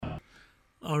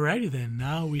Alrighty then.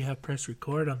 Now we have pressed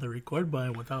record on the record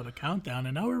button without a countdown,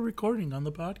 and now we're recording on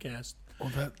the podcast.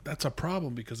 Well, that's a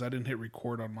problem because I didn't hit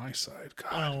record on my side.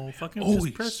 God, Oh, fucking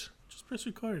always. just press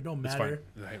record. It don't It's matter.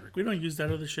 fine. I hit record. We don't use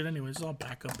that other shit anyways. It's all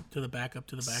backup to the backup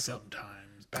to the backup.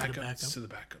 Sometimes the backups backup. to the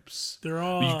backups. They're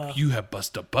all. You have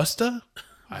Busta.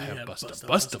 I We have have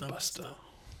Busta.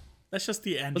 That's just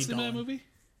the Andy What's the name of that Dolan.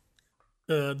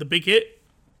 movie? The big hit.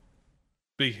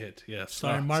 Big hit. Yes.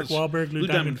 Starring Mark such- Wahlberg, Lou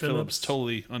Diamond Phillips.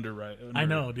 Totally underrated. I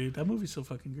know, dude. That movie's so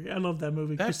fucking great. I love that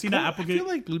movie. That Christina I Applegate. feel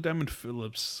like Lou Diamond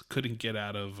Phillips couldn't get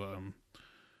out of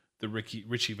the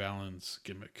Richie Valens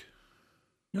gimmick.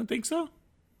 You don't think so?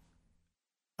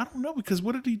 I don't know, because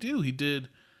what did he do? He did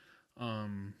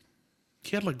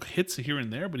he had like hits here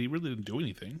and there, but he really didn't do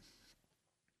anything.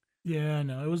 Yeah, I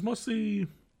know. It was mostly.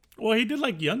 Well, he did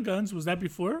like Young Guns. Was that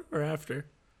before or after?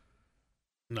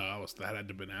 No, that had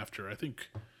to have been after. I think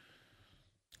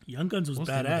Young Guns was what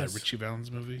was the name of that badass. Richie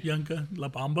Valens movie? Young Gun, La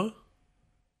Bamba.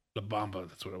 La Bamba,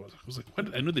 that's what it was. I was like,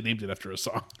 what? I knew they named it after a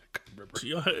song. I couldn't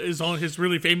remember. Is on his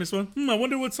really famous one. I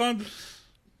wonder what song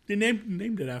they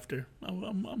named it after. I'm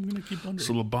gonna keep wondering.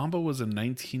 So La Bamba was in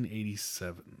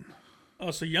 1987.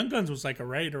 Oh, so Young Guns was like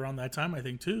right around that time, I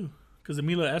think, too, because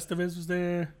Emilio Estevez was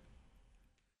there.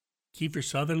 Kiefer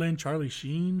Sutherland, Charlie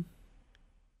Sheen.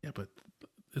 Yeah, but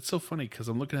it's so funny because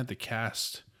I'm looking at the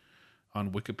cast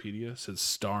on Wikipedia. It says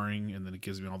starring, and then it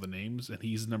gives me all the names, and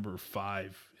he's number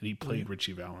 5, and he played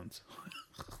Richie Valens.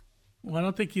 Well, I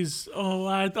don't think he's. Oh,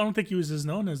 I don't think he was as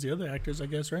known as the other actors. I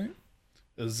guess, right?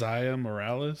 Isaiah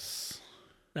Morales,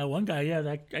 That one guy,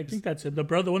 yeah, I think that's him. The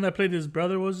brother, the one that played his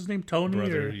brother, what was his name? Tony.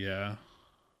 brother, Or, yeah.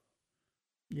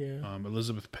 yeah.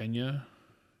 Elizabeth Pena.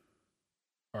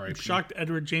 I'm R.I.P. shocked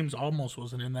Edward James Almost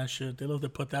wasn't in that shit. They love to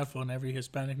put that phone in every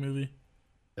Hispanic movie.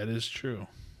 That is true.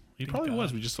 He Thank probably God.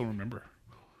 was. We just don't remember.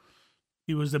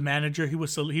 He was the manager. He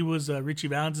was Richie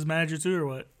Valens' manager too, or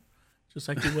what? Just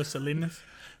like he was Selena's.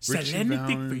 Richie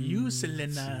Anything for you, Valens,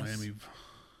 Selena. Miami.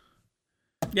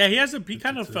 Yeah, he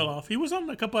kind of fell off. He was on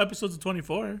a couple episodes of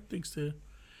 24, thanks to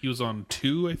He was on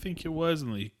 2, I think it was,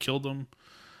 and they killed him.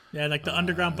 yeah, like the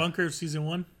Underground Bunker of season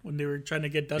 1 when they were trying to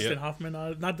get Dustin Yeah. Hoffman.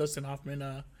 Not Dustin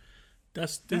Hoffman.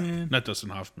 Dustin. Not Dustin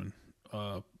Hoffman.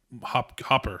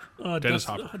 Hopper. Dennis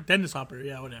Hopper. Dennis Hopper.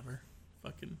 Yeah, whatever.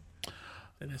 Fucking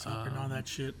Dennis Hopper and all that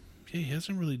shit. Yeah, he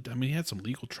hasn't really. I mean, he had some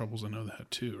legal troubles. I know that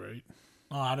too, right?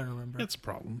 Oh, I don't remember. He had some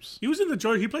problems. He was in the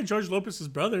George. He played George Lopez's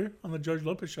brother on the George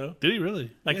Lopez show. Did he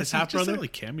really? Like his so he half just had, brother?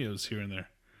 like cameos here and there.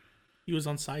 He was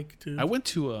on Psych too. I went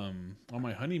to on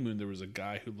my honeymoon. There was a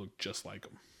guy who looked just like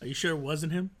him. Are you sure it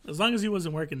wasn't him? As long as he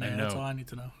wasn't working there, that's know. all I need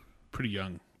to know. Pretty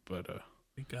young, but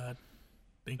Thank God.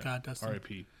 Thank God, Dustin.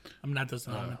 R.I.P. I'm not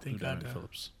Dustin Hoffman. Lou Thank God. Diamond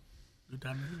Phillips. Lou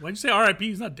Diamond. Why'd you say R.I.P.?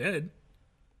 He's not dead.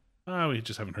 We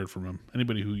just haven't heard from him.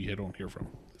 Anybody who you don't hear from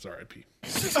is R.I.P.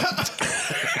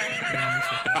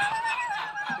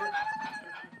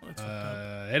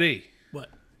 Eddie, What?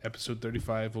 episode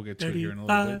 35. We'll get to it here in a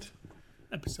little bit.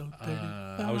 Episode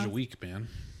 35. How was your week, man?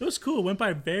 It was cool. It went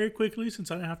by very quickly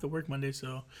since I didn't have to work Monday.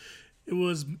 So it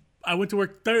was. I went to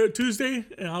work Tuesday,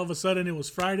 and all of a sudden it was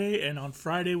Friday. And on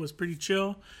Friday was pretty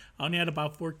chill. I only had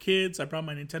about 4 kids. I brought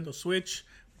my Nintendo Switch.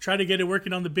 Tried to get it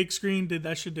working on the big screen.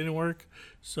 That shit didn't work.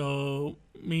 So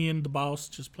me and the boss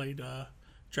just played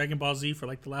Dragon Ball Z for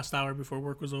like the last hour before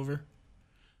work was over.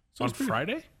 So it On was pretty-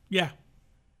 Friday? Yeah.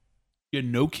 You had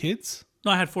no kids?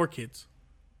 No, I had 4 kids.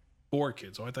 4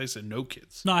 kids. Oh, I thought you said no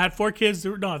kids. No, I had 4 kids.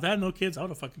 If I had no kids, I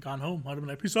would have fucking gone home. I'd have been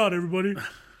like, peace out, everybody.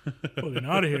 Fucking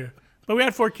out of here. But we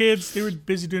had 4 kids. They were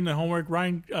busy doing their homework.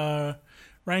 Ryan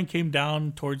came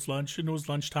down towards lunch, and it was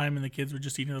lunchtime, and the kids were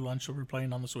just eating their lunch, so we were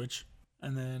playing on the Switch.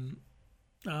 And then,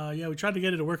 we tried to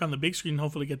get it to work on the big screen,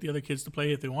 hopefully get the other kids to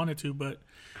play if they wanted to, but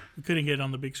we couldn't get it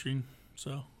on the big screen.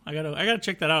 So I gotta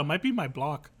check that out. It might be my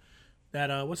block.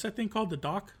 That what's that thing called? The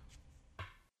dock?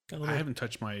 I haven't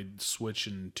touched my Switch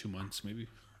in 2 months, maybe.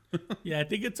 Yeah, I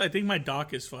think my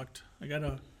dock is fucked.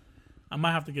 I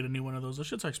might have to get a new one of those. Those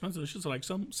shits are expensive. Those shits are like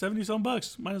 $70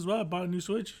 bucks. Might as well. I bought a new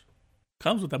Switch.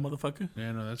 Comes with that motherfucker.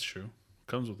 Yeah, no, that's true.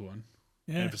 Comes with one.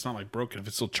 Yeah. And if it's not like broken, if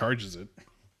it still charges it.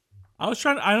 I was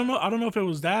trying. I don't know if it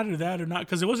was that or not,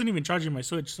 because it wasn't even charging my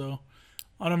Switch. So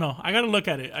I don't know. I gotta look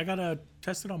at it. I gotta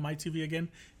test it on my TV again.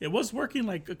 It was working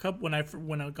like a couple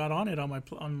when I got on it on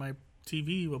my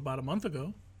TV about a month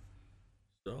ago.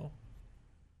 So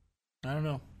I don't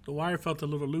know. The wire felt a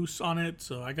little loose on it,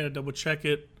 so I gotta double check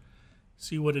it,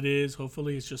 see what it is.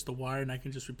 Hopefully it's just the wire, and I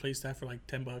can just replace that for like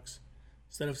 $10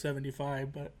 instead of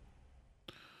 $75. But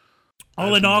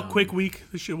all in all, quick week.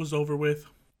 The shit was over with.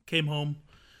 Came home,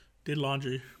 did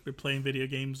laundry, been playing video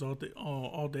games all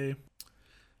day.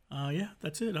 Yeah,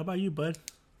 that's it. How about you, bud?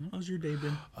 How's your day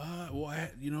been? Well,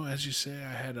 as you say,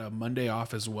 I had a Monday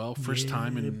off as well. First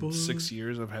time in 6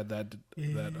 years I've had that.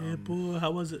 Boy,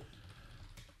 how was it?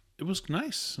 It was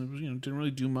nice. It was, didn't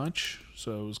really do much,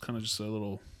 so it was kind of just a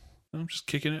little. I'm just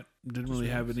kicking it. Didn't really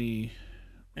have any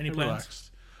plans.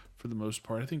 Relaxed for the most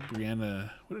part. I think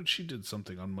Brianna, she did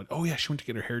something on Monday. Oh yeah, she went to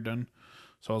get her hair done.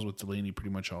 So I was with Delaney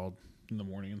pretty much all in the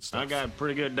morning and stuff. I got a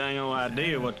pretty good dang old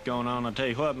idea what's going on. I tell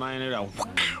you what, man,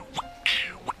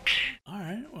 all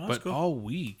right, well, but cool. All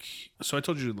week. So I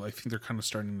told you, I think they're kind of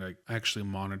starting to actually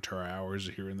monitor our hours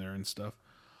here and there and stuff.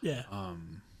 Yeah.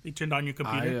 They turned on your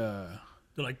computer.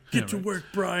 They're like, get to work,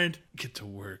 Brian. Get to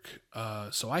work.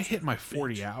 So I hit my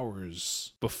 40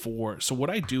 hours before. So what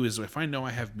I do is if I know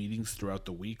I have meetings throughout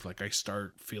the week, like I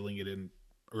start feeling it in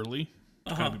early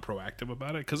to kind of be proactive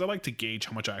about it. Because I like to gauge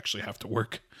how much I actually have to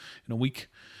work in a week.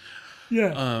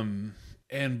 Yeah.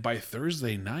 And by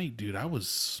Thursday night, dude, I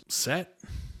was set.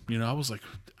 I was like,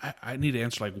 I need to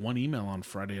answer like one email on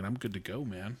Friday and I'm good to go,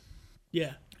 man.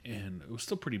 Yeah. And it was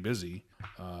still pretty busy.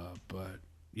 But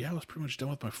yeah, I was pretty much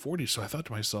done with my 40. So I thought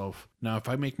to myself, now if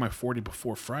I make my 40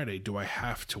 before Friday, do I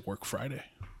have to work Friday?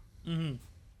 Mm-hmm.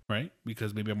 Right?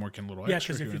 Because maybe I'm working a little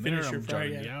extra. Yeah, because if you there, finish your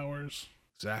Friday, the hours.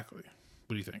 Exactly.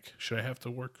 What do you think? Should I have to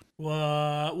work?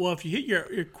 Well, if you hit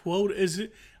your quote,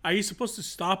 are you supposed to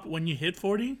stop when you hit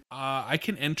 40? I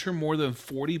can enter more than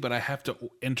 40, but I have to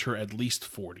enter at least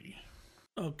 40.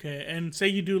 Okay, and say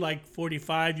you do like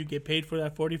 45, you get paid for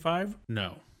that 45?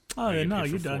 No. Oh, yeah, no,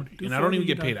 you're done. And I don't even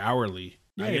get paid hourly.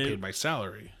 Yeah, I get paid by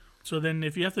salary. So then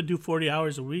if you have to do 40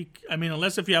 hours a week, I mean,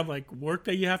 unless if you have like work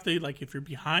that you have to, like if you're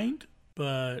behind,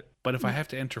 but if I have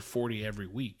to enter 40 every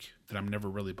week, then I'm never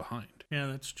really behind. Yeah,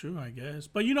 that's true, I guess.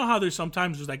 But you know how there's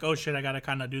sometimes it's like, oh shit, I gotta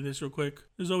kind of do this real quick.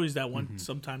 There's always that one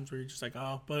sometimes where you're just like,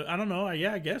 oh, but I don't know.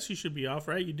 Yeah, I guess you should be off,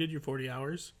 right? You did your 40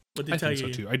 hours. What they tell you? I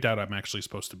think so too. I doubt I'm actually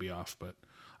supposed to be off, but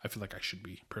I feel like I should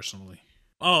be personally.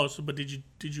 Oh, but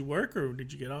did you work or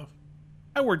did you get off?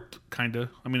 I worked kind of.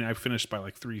 I mean, I finished by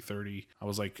like 3:30. I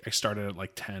started at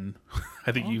like 10.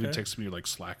 I think you even texted me like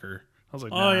slacker. I was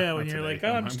like, oh yeah, when you're like,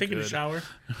 oh, I'm just taking a shower.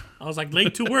 I was like,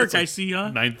 late to work. I see, huh?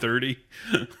 9:30.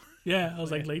 Yeah, I was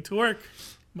like, late to work.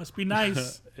 Must be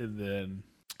nice. And then,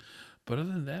 but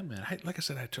other than that, man, like I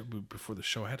said, before the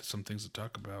show, I had some things to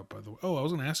talk about. By the way, I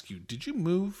was going to ask you, did you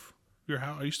move your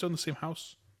house? Are you still in the same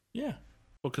house? Yeah.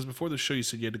 Well, because before the show, you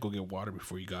said you had to go get water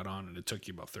before you got on, and it took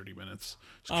you about 30 minutes.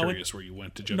 I was curious where you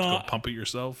went. Did you have to go pump it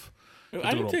yourself?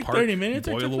 I didn't take 30 minutes.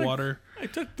 Boil the water? I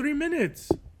took 3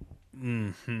 minutes.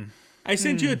 Mm-hmm. I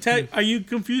sent you a text. Are you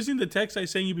confusing the text I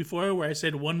sent you before where I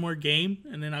said one more game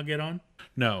and then I'll get on?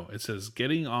 No, it says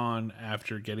getting on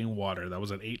after getting water. That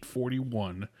was at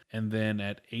 8:41. And then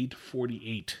at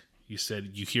 8:48, you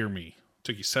said, you hear me. It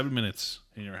took you 7 minutes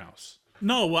in your house.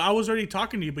 No, well, I was already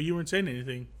talking to you, but you weren't saying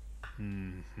anything.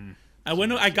 Mm-hmm.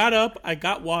 I got up, I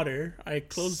got water, I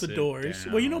closed the doors.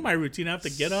 Down. Well, you know my routine. I have to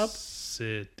get up.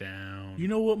 Sit down. You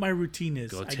know what my routine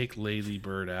is. Take Lady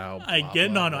Bird out. I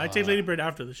take Lady Bird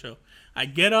after the show. I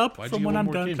get up from when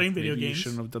I'm done playing video games. You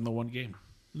shouldn't have done the one game.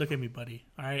 Look at me, buddy.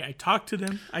 All right, I talk to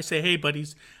them. I say, hey,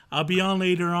 buddies, I'll be on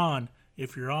later on.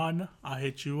 If you're on, I'll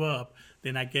hit you up.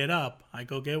 Then I get up. I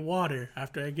go get water.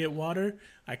 After I get water,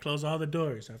 I close all the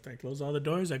doors. After I close all the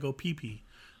doors, I go pee-pee.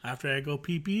 After I go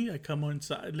pee-pee, I come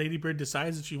inside. Lady Bird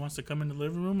decides if she wants to come in the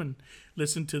living room and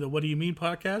listen to the What Do You Mean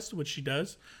podcast, which she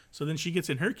does. So then she gets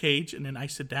in her cage, and then I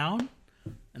sit down,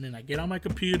 and then I get on my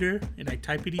computer, and I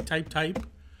type.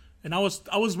 And I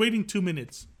was waiting 2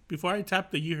 minutes. Before I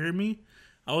tapped the You Hear Me,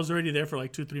 I was already there for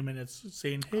like 2-3 minutes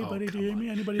saying, hey, buddy, do you hear me?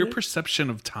 Anybody Your there?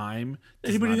 perception of time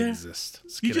does not exist.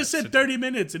 You just said 30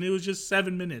 minutes, and it was just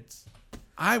 7 minutes.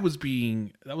 That was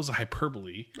a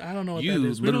hyperbole. I don't know what that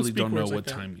is. You literally don't know what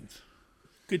time means.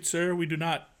 Good sir, we do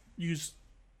not use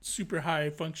super high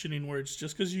functioning words.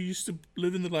 Just because you used to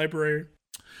live in the library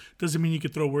doesn't mean you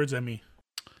could throw words at me.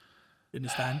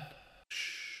 Understand?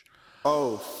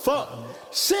 Oh, fuck.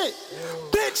 Shit.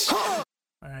 Bitch. All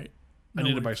right. I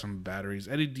need to buy some batteries.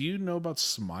 Eddie, do you know about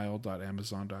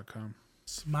smile.amazon.com?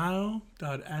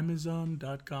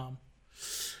 Smile.amazon.com.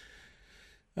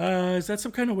 Is that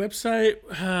some kind of website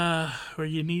where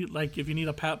you need, like, if you need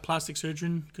a plastic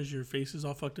surgeon because your face is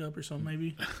all fucked up or something,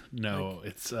 maybe? No,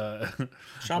 like, it's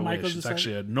Shawn Michaels. It's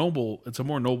actually a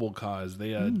more noble cause.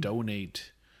 They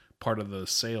donate part of the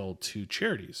sale to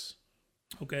charities.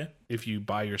 Okay. If you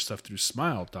buy your stuff through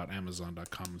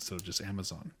smile.amazon.com instead of just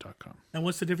amazon.com. And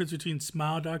what's the difference between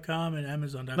smile.com and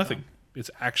amazon.com? Nothing.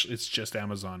 It's just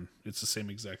Amazon. It's the same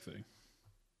exact thing.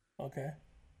 Okay.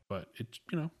 But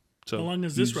so how long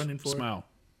is this running for? Smile.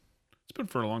 It's been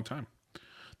for a long time.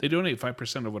 They donate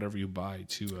 5% of whatever you buy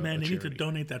to Man, a they charity. need to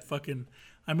donate that fucking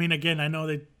I mean, again, I know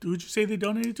they. Would you say they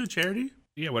donated to charity?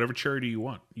 Yeah, whatever charity you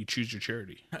want. You choose your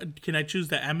charity. Can I choose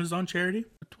the Amazon charity?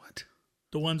 What?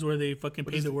 The ones where they fucking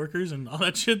pay the workers and all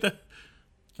that shit. Can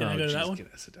I go to that one?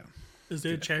 Sit down. Is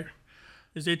there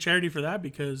a charity for that?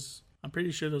 Because I'm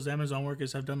pretty sure those Amazon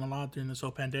workers have done a lot during this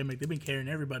whole pandemic. They've been carrying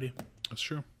everybody. That's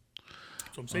true.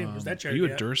 That's what I'm saying. Is that Are charity? you a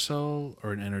Duracell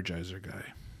or an Energizer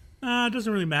guy? It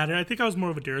doesn't really matter. I think I was more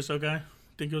of a Duracell guy. I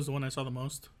think it was the one I saw the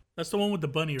most. That's the one with the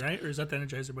bunny, right? Or is that the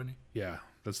Energizer bunny? Yeah,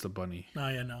 that's the bunny. Oh,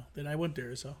 yeah, no. Then I went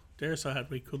Duracell. Duracell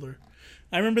had way cooler.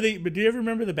 I remember but do you ever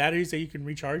remember the batteries that you can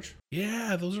recharge?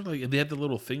 Yeah, those are like, they had the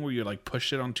little thing where you like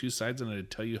push it on two sides and it'd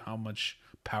tell you how much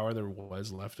power there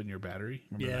was left in your battery.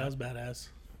 Remember that was badass.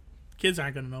 Kids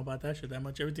aren't going to know about that shit that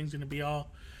much. Everything's going to be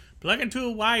all plug into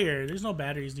a wire. There's no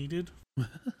batteries needed.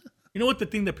 You know what the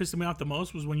thing that pissed me off the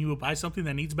most was when you would buy something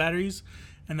that needs batteries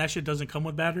and that shit doesn't come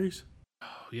with batteries?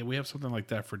 Oh, yeah, we have something like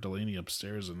that for Delaney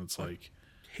upstairs, and it's like...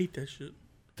 I hate that shit.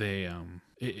 They,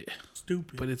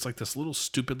 stupid. But it's like this little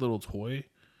stupid little toy.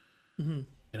 Mm-hmm.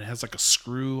 And it has like a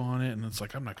screw on it, and it's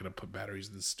like, I'm not going to put batteries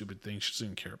in this stupid thing. She doesn't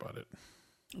even care about it.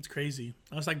 It's crazy.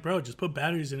 I was like, bro, just put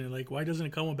batteries in it. Like, why doesn't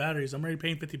it come with batteries? I'm already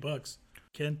paying $50.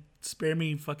 Can't spare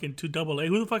me fucking 2 AA.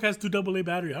 Who the fuck has 2 AA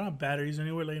batteries? I don't have batteries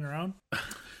anywhere laying around.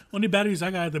 Only batteries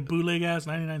I got are the bootleg ass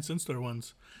 99cent store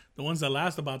ones. The ones that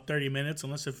last about 30 minutes,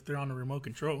 unless if they're on a remote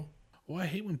control. Well, I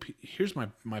hate when... Here's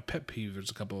my pet peeve.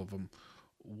 There's a couple of them.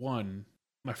 One,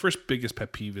 my first biggest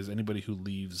pet peeve is anybody who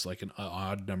leaves like an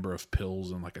odd number of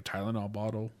pills in like a Tylenol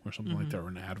bottle or something like that, or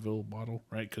an Advil bottle,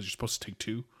 right? Because you're supposed to take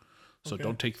 2. So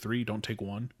don't take 3, don't take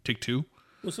 1, take 2.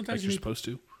 Well, sometimes like you're supposed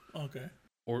to. Okay.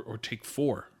 Or take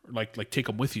 4, like take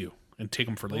them with you and take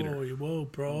them for later. Whoa,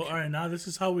 bro! All right, now this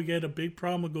is how we get a big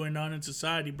problem going on in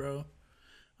society, bro.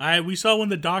 All right, we saw when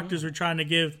the doctors were trying to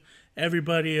give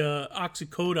everybody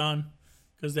oxycodone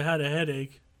because they had a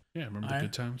headache. Yeah, remember the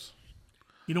good times.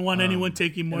 You don't want anyone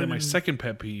taking more. And then than my second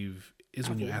pet peeve is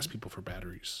when you ask people for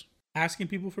batteries. Asking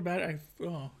people for batteries.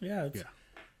 Oh yeah, yeah.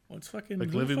 Well, it's fucking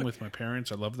like living with my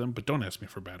parents. I love them, but don't ask me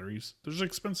for batteries. They're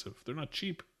expensive. They're not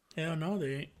cheap. Hell no,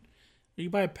 they ain't. You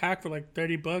can buy a pack for like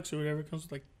 $30 or whatever. It comes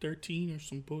with like 13 or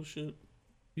some bullshit.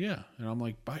 Yeah, and I'm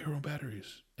like, buy your own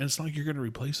batteries, and it's not like you're gonna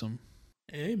replace them.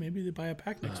 Hey, maybe they buy a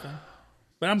pack next time.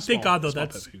 But thank God though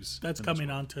that's coming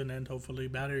on to an end. Hopefully,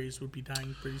 batteries would be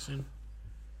dying pretty soon.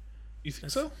 You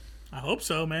think so? I hope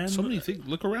so, man. So many things.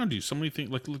 Look around you. So many things.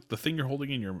 Like look, the thing you're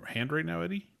holding in your hand right now,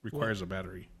 Eddie, requires a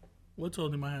battery. What's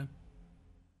holding my hand?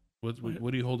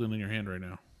 What are you holding in your hand right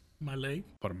now? My leg.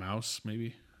 What, a mouse,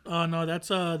 maybe? Oh no, that's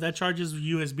that charges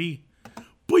USB.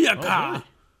 Booyaka! Oh, really?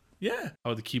 Yeah.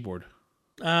 Oh, the keyboard.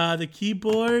 The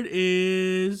keyboard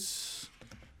is.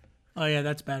 Oh yeah,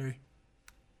 that's battery.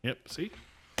 Yep. See.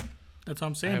 That's what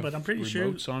I'm saying, but I'm pretty sure.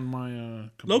 Remotes on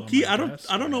my low key. I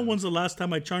don't know when's the last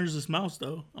time I charged this mouse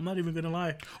though. I'm not even gonna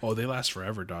lie. Oh, they last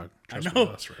forever, dog. Trust me, they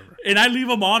last forever. And I leave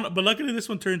them on, but luckily this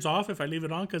one turns off if I leave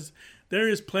it on, because there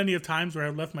is plenty of times where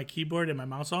I've left my keyboard and my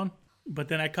mouse on, but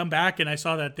then I come back and I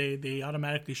saw that they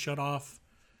automatically shut off.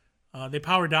 They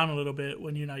power down a little bit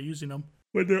when you're not using them,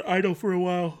 when they're idle for a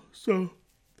while. So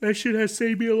that shit has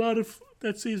saved me a lot of.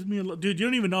 That saves me a lot. Dude, you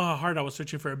don't even know how hard I was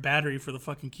searching for a battery for the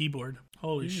fucking keyboard.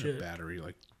 Holy shit. A battery,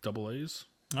 like AA's?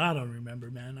 I don't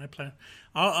remember, man.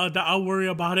 I'll worry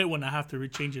about it when I have to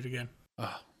rechange it again.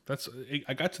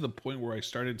 I got to the point where I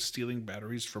started stealing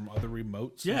batteries from other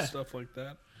remotes and stuff like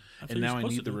that. And now I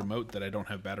need the remote that I don't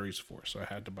have batteries for, so I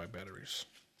had to buy batteries.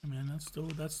 Man,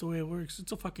 that's the way it works.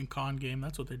 It's a fucking con game.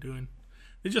 That's what they're doing.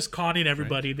 They're just conning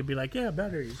everybody to be like, yeah,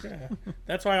 batteries, yeah.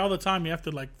 That's why all the time you have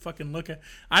to like fucking look at.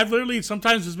 I've literally,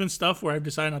 sometimes there's been stuff where I've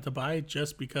decided not to buy it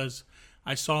just because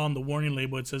I saw on the warning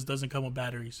label it says doesn't come with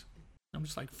batteries. I'm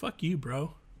just like, fuck you,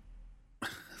 bro.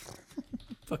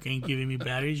 Fucking ain't giving me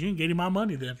batteries. You ain't getting my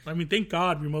money then. I mean, thank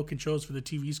God remote controls for the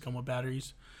TVs come with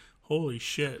batteries. Holy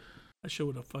shit. That shit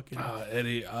would have fucking...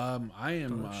 Eddie, I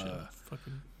am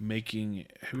making...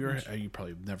 You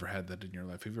probably never had that in your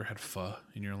life. Have you ever had pho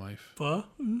in your life? Pho?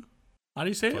 How do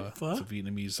you say it? Pho? It's a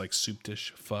Vietnamese like soup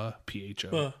dish. Pho.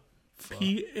 P-H-O. Pho.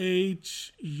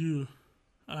 P-H-U.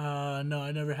 No,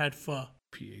 I never had pho.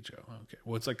 P-H-O. Okay.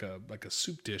 Well, it's like a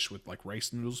soup dish with like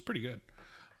rice noodles. Pretty good.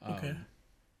 Okay.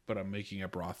 But I'm making a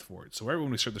broth for it. So right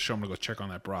when we start the show, I'm going to go check on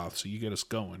that broth. So you get us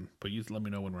going. But you let me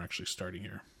know when we're actually starting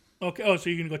here. Okay. Oh, so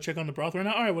you're going to go check on the broth right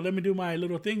now? All right. Well, let me do my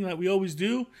little thing that we always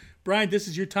do. Brian, this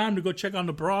is your time to go check on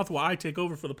the broth while I take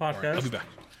over for the podcast. All right, I'll be back.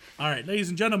 All right. Ladies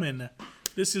and gentlemen,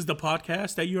 This is the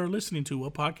podcast that you are listening to.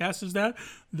 What podcast is that?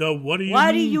 The What Do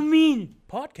You Mean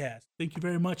podcast. Thank you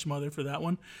very much, Mother, for that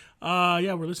one.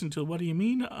 Yeah, we're listening to What Do You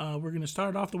Mean? We're going to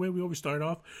start off the way we always start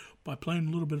off by playing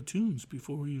a little bit of tunes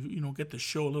before we, get the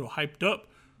show a little hyped up.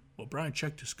 Well, Brian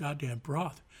checked his goddamn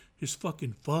broth. His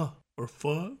fucking fud?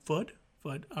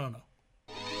 I don't know.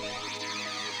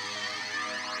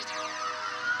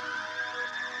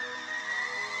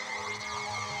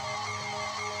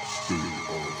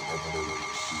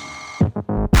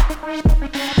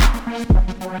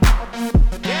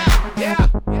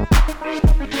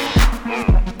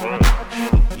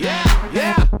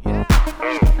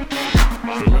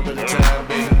 Remember the time,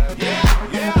 baby?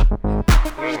 Yeah.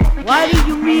 What do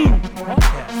you mean?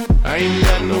 I ain't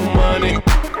got no money.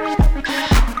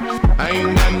 I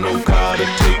ain't got no car to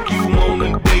take you on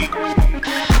a date.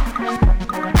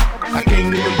 I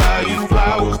can't even buy you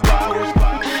flowers.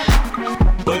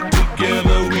 But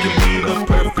together we can be the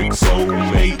perfect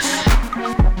soulmates.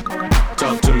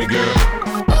 Talk to me, girl.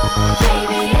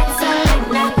 Baby, it's alright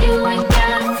now, you ain't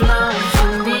got flow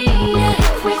for me.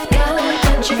 If we go,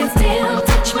 but you can still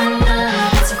touch my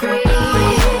love, it's free.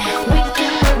 We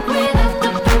can work without the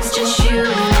perks, just you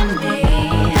and me.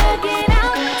 Hug it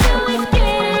out till we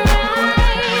get it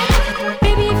right.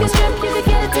 Baby, if you're strapped, you can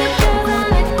get it together. I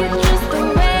like it just the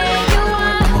way you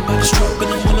are. I'm about to stroke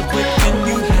and I'm hella quick and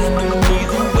you handle me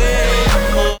the way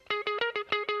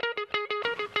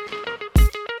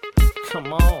Come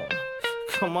on. Yeah.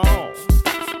 Come on.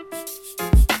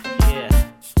 Yeah.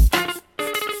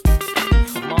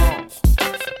 Come on.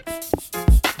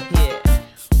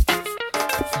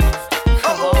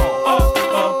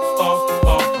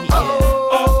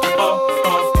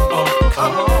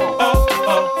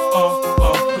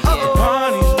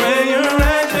 party's where you're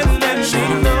at and let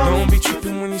me know. Don't be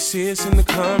tripping when you see us in the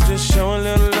club. Just show a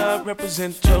little love,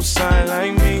 represent your side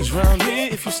like me. 'Cause round here,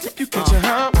 if you slip, you catch a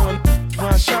hot one.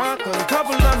 One shot, got a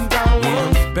couple of them down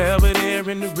one. Belvedere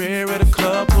in the rear of the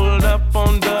club, pulled up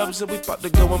on dubs, so we about to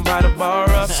go and buy the bar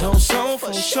up. So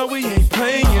for sure we ain't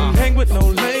playing, hang with no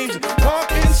lames,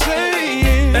 walk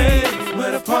insane. Hey,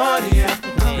 where the party at?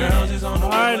 Girls is on the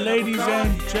All right, ladies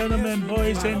and gentlemen,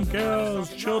 boys and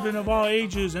girls, children of all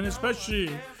ages, and especially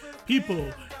people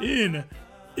in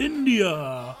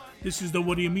India. This is the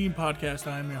What Do You Mean podcast.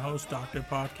 I am your host, Dr.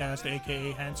 Podcast,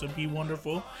 a.k.a. Handsome Be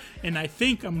Wonderful. And I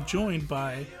think I'm joined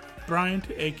by Bryant,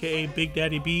 a.k.a. Big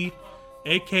Daddy B,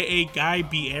 a.k.a. Guy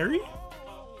Bieri.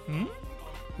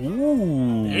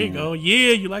 Ooh. There you go.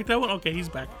 Yeah, you like that one? Okay, he's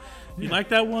back. You like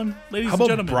that one? Ladies How and about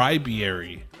gentlemen.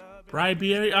 Bribery?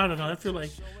 Bribery? I don't know. I feel like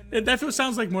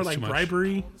sounds like more like too much.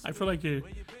 bribery. I feel like we're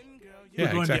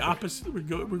Yeah, going exactly. the opposite. We're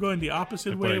going the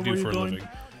opposite Like way what I of do where for you're a going. living.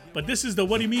 But this is the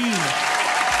What Do You Mean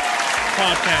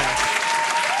podcast.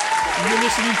 And you're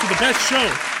listening to the best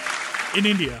show in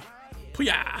India.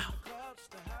 Pooyah.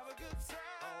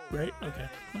 Right? Okay.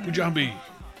 All right. Punjabi.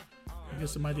 I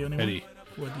guess am I the only Eddie.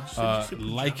 one? What did you say?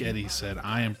 Like Eddie said,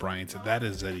 I am Bryant. That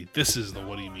is Eddie. This is the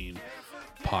What Do You Mean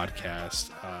podcast.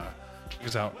 Check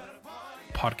us out.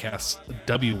 Podcast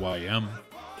WYM.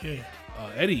 Yeah.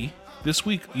 Eddie, this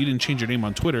week you didn't change your name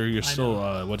on Twitter. You're still,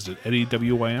 what is it, Eddie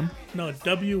WYM? No,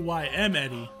 WYM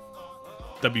Eddie.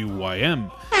 WYM.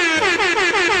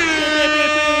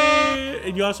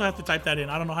 And you also have to type that in.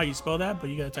 I don't know how you spell that, but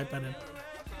you gotta type that in.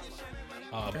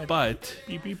 But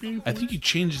Beep, beep, beep. I think you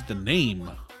changed the name,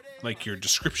 like your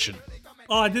description.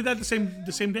 Oh, I did that the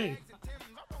same day.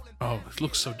 Oh, it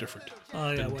looks so different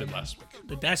Oh yeah, than it well, did last week.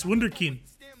 the Das Wunderkind.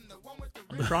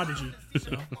 I'm the prodigy.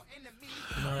 So.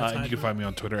 And you can find me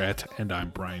on Twitter at and I'm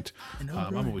Bryant. I'm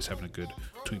Bryant. always having a good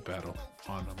tweet battle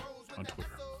on Twitter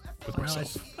with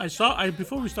myself. I saw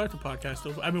before we start the podcast.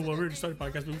 Though, I mean, well, we're going to start the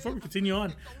podcast, but before we continue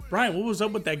on, Brian, what was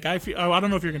up with that guy? I don't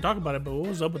know if you're going to talk about it, but what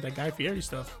was up with that Guy Fieri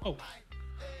stuff? Oh,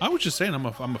 I was just saying I'm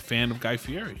a fan of Guy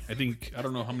Fieri. I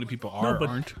don't know how many people are but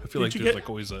aren't. I feel like didn't you there's get- like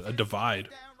always a divide.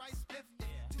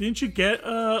 Didn't you get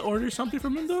order something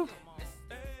from him though?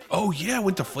 Oh yeah, I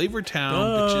went to Flavor Town,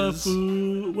 bitches.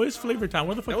 Food. Where's Flavor Town?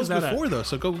 Where the fuck That was is that before at? though.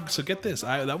 So get this.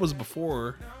 That was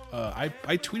before. I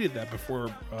tweeted that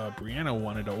before Brianna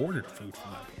wanted to order food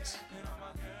from that place.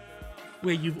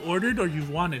 Wait, you've ordered or you've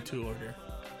wanted to order?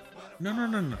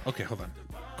 No. Okay, hold on.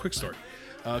 Quick story.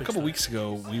 A couple weeks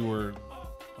ago, we were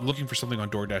looking for something on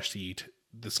DoorDash to eat.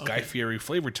 This Guy Fieri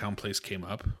Flavor Town place came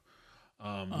up.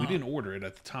 We didn't order it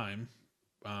at the time.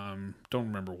 Don't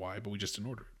remember why, but we just didn't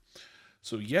order it.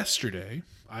 So yesterday,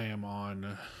 I am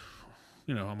on,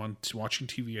 I'm on watching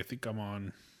TV. I think I'm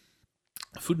on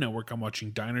Food Network, I'm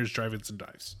watching Diners, Drive-Ins, and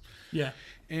Dives. Yeah.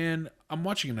 And I'm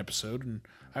watching an episode, and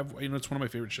it's one of my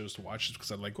favorite shows to watch, just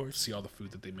because I like to see all the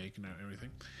food that they make and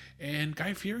everything. And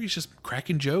Guy Fieri's just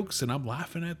cracking jokes, and I'm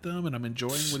laughing at them, and I'm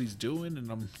enjoying what he's doing,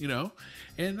 and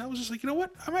and I was just like, you know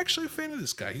what? I'm actually a fan of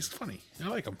this guy. He's funny. I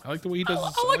like him. I like the way he does.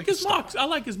 I like his style. moxie. I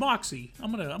like his moxie. I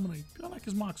like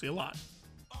his moxie a lot.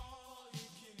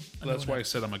 That's why I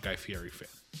said I'm a Guy Fieri fan.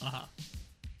 Uh-huh.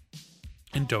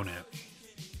 And don't at me.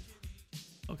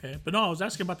 Okay, but no, I was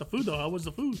asking about the food though. How was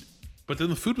the food? But then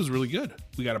the food was really good.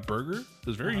 We got a burger. It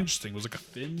was very interesting. It was like a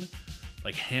thin,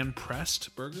 like hand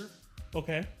pressed burger,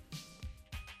 Okay.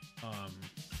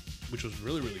 which was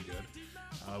really, really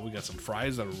good. We got some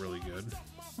fries that were really good.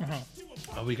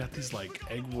 We got these like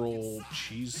egg roll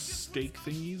cheese steak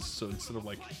thingies. So instead of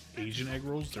like Asian egg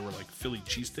rolls, they were like Philly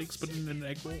cheesesteaks, but in an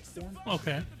egg roll form.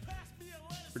 Okay.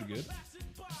 Pretty good.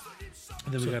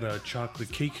 And then we got a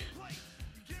chocolate cake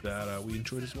that we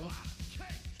enjoyed as well.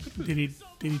 Did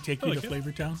he take you like to it.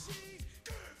 Flavor Town?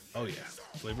 Oh yeah,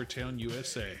 Flavortown,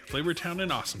 USA. Flavortown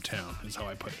and Awesome Town is how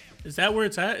I put it. Is that where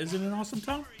it's at? Is it in Awesome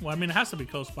Town? Well, I mean, it has to be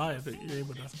close by if you're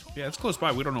able to. Yeah, it's close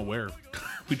by. We don't know where.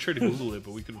 We tried to Google it,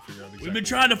 but we couldn't figure out exactly. We've been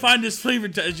trying to find this Flavor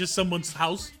Town. It's just someone's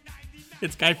house.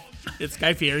 It's Guy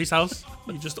Fieri's house.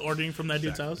 You're just ordering from that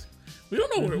dude's house. We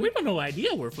don't know where. We don't know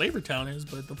idea where Flavor Town is,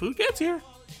 but the food gets here.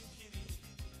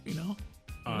 You know.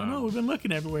 I don't know. We've been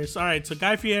looking everywhere. So, all right. So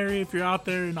Guy Fieri, if you're out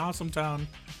there in Awesome Town,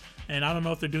 and I don't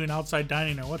know if they're doing outside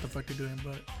dining or what the fuck they're doing,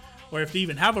 but or if they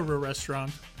even have a real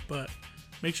restaurant, but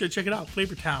make sure to check it out.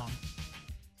 Flavor Town.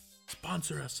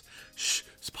 Sponsor us. Shh.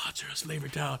 Sponsor us, Flavor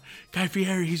Town. Guy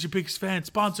Fieri, he's your biggest fan.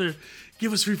 Sponsor.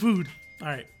 Give us free food. All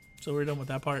right. So we're done with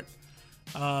that part.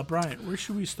 Brian, where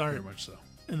should we start? Very much so.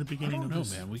 In the I beginning don't of know,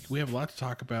 this. man. We have a lot to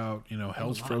talk about. You know,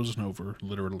 hell's frozen over,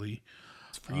 literally.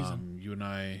 It's freezing. You and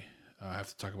I have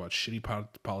to talk about shitty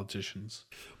politicians,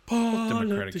 both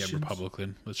Democratic and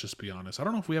Republican. Let's just be honest. I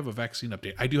don't know if we have a vaccine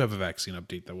update. I do have a vaccine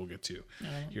update that we'll get to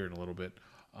here in a little bit.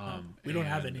 We don't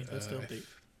have any. That's the update.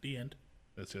 The end.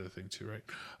 That's the other thing too, right?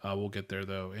 We'll get there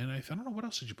though. And I don't know what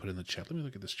else did you put in the chat. Let me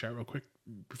look at this chat real quick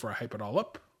before I hype it all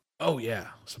up. Oh yeah,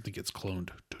 something gets cloned.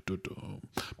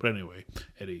 But anyway,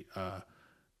 Eddie,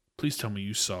 please tell me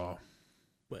you saw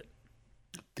What?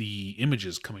 the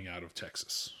images coming out of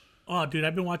Texas. Oh, dude,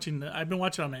 I've been watching on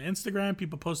my Instagram.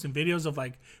 People posting videos of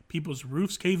like people's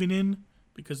roofs caving in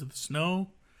because of the snow,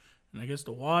 and I guess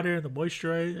the water, the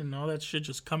moisture, and all that shit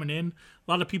just coming in.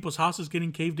 A lot of people's houses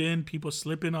getting caved in. People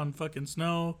slipping on fucking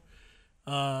snow.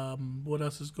 What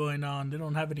else is going on? They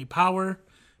don't have any power.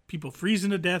 People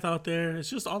freezing to death out there. It's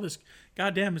just all this.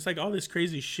 Goddamn, it's like all this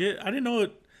crazy shit. I didn't know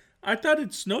it. I thought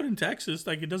it snowed in Texas.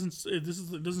 Like it doesn't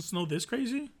snow this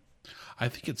crazy. I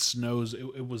think it snows.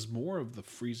 It was more of the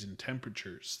freezing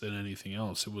temperatures than anything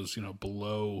else. It was,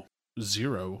 below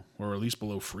zero or at least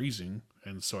below freezing.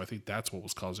 And so I think that's what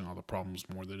was causing all the problems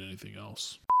more than anything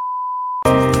else.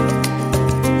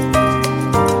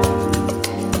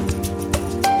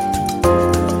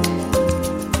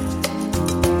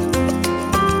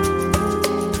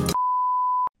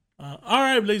 All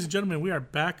right, ladies and gentlemen, we are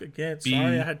back again.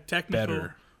 Sorry, I had technical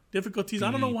difficulties.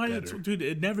 I don't know why dude,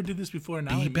 it never did this before.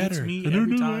 Now it beats me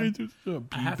every time.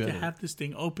 I have to have this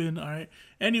thing open. All right.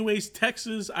 Anyways,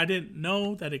 Texas, I didn't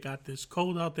know that it got this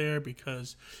cold out there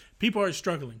because people are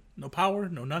struggling. No power,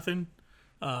 no nothing.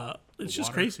 It's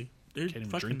just crazy. They can't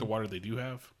even drink the water they do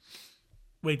have.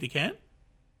 Wait, they can't?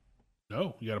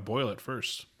 No, you got to boil it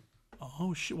first.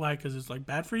 Oh shit! Why? Because it's like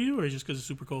bad for you, or just because it's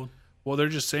super cold? Well, they're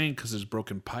just saying because there's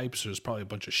broken pipes. There's probably a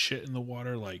bunch of shit in the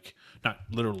water, like not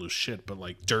literal shit, but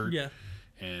like dirt. Yeah.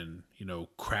 And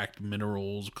cracked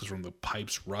minerals because from the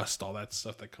pipes, rust, all that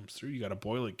stuff that comes through. You got to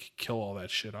boil it, kill all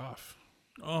that shit off.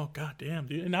 Oh goddamn,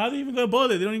 dude! And now they're even gonna boil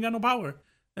it. They don't even got no power.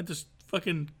 They're just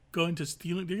fucking going to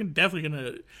steal it. They're definitely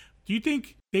gonna. Do you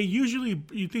think they usually?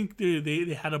 You think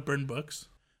they had to burn books?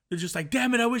 They're just like,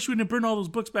 damn it! I wish we didn't burn all those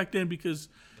books back then because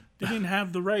they didn't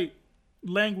have the right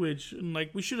language, and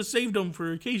like we should have saved them for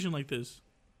an occasion like this.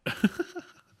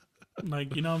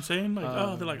 Like, you know what I'm saying?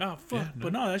 Like, they're like, oh fuck. Yeah, no.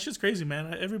 But no, that's just crazy,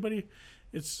 man. Everybody,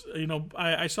 it's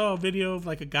I saw a video of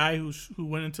like a guy who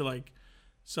went into like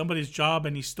somebody's job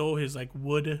and he stole his like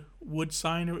wood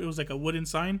sign, or it was like a wooden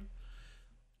sign.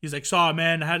 He's like, saw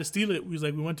man, I had to steal it. He's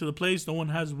like, we went to the place, no one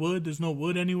has wood, there's no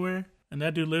wood anywhere, and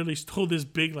that dude literally stole this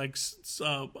big like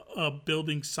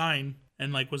building sign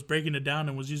and like was breaking it down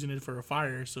and was using it for a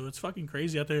fire. So it's fucking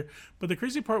crazy out there. But the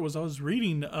crazy part was I was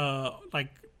reading like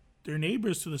their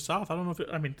neighbors to the south. I don't know if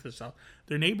to the south.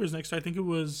 Their neighbors next to, I think it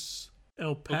was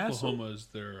El Paso. Oklahoma is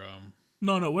their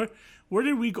No. Where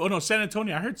did we go? Oh, no, San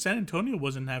Antonio. I heard San Antonio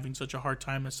wasn't having such a hard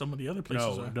time as some of the other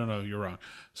places are. No, you're wrong.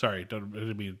 Sorry, I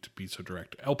didn't mean to be so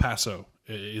direct. El Paso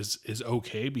is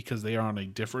okay because they are on a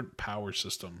different power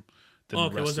system than Oh, the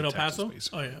okay, rest was it of El Texas, Paso?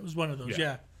 basically. Oh yeah, it was one of those.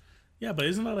 Yeah. Yeah, but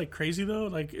isn't that like crazy though?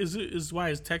 Like, is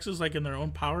Texas like in their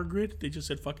own power grid? They just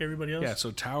said fuck everybody else. Yeah, so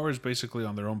towers basically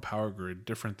on their own power grid,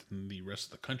 different than the rest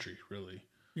of the country, really.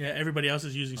 Yeah, everybody else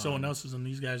is using someone else's, and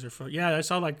these guys are. Yeah, I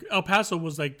saw like El Paso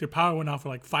was like their power went off for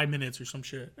like 5 minutes or some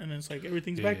shit, and then it's like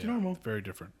everything's back to normal. Very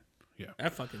different. Yeah.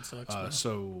 That fucking sucks.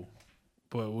 Man.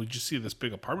 But we just see this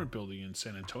big apartment building in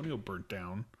San Antonio burnt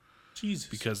down Jesus.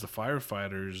 because the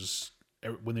firefighters,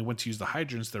 when they went to use the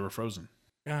hydrants, they were frozen.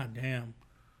 God damn.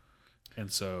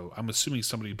 And so I'm assuming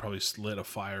somebody probably lit a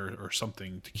fire or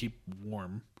something to keep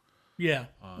warm. Yeah,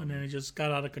 and then it just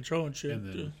got out of control and shit. And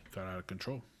then got out of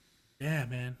control. Yeah,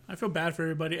 man. I feel bad for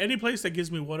everybody. Any place that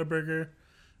gives me Whataburger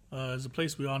is a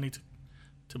place we all need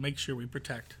to make sure we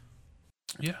protect.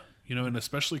 Yeah. And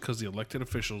especially because the elected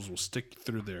officials will stick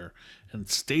through there and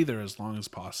stay there as long as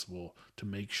possible to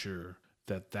make sure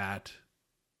that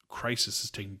crisis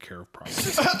is taken care of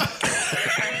properly.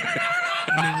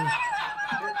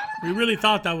 We really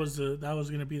thought that was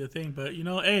going to be the thing, but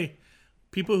hey,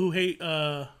 people who hate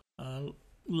Latinos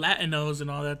and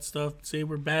all that stuff say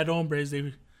we're bad hombres.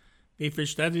 They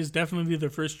fish. That is definitely their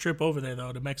first trip over there,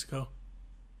 though, to Mexico.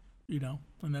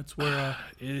 And that's where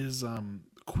it is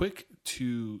quick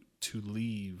to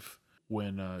leave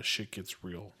when shit gets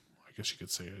real. I guess you could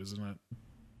say, isn't it?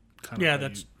 Kind of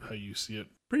that's how you see it.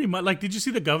 pretty much. Like, did you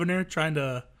see the governor trying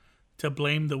to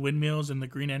blame the windmills and the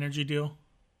green energy deal?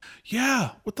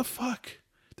 Yeah, what the fuck?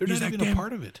 They're He's not like, even a "Damn,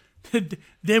 part of it.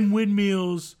 Them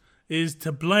windmills is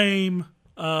to blame.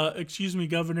 Excuse me,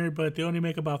 governor, but they only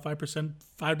make about 5 to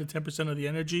 10% of the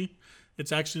energy.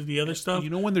 It's actually the other stuff. You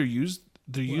know when they're used?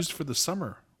 They're used for the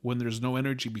summer when there's no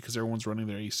energy because everyone's running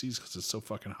their ACs because it's so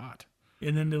fucking hot.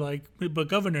 And then they're like, but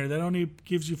governor, that only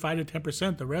gives you 5 to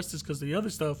 10%. The rest is because of the other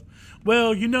stuff.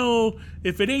 Well,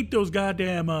 if it ain't those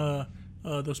goddamn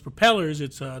those propellers,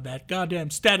 it's that goddamn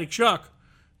static shock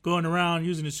going around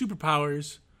using his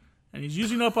superpowers, and he's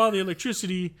using up all the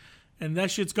electricity, and that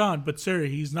shit's gone. But sir,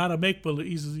 he's not a make-believe.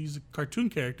 He's a cartoon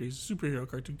character. He's a superhero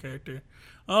cartoon character.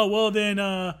 Oh well, then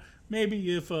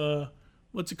maybe if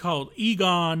what's it called,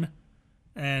 Egon,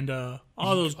 and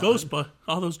all those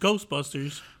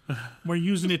Ghostbusters, we're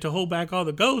using it to hold back all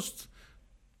the ghosts.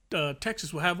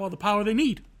 Texas will have all the power they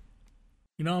need.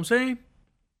 You know what I'm saying?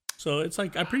 So it's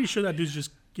like, I'm pretty sure that dude's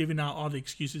just giving out all the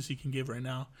excuses he can give right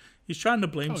now. He's trying to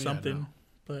blame something,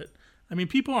 but I mean,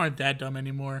 people aren't that dumb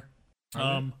anymore.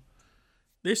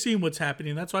 They're seeing what's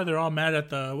happening. That's why they're all mad at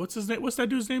the what's his name? What's that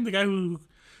dude's name? The guy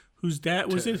whose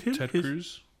dad was it him? Ted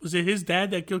Cruz? Was it his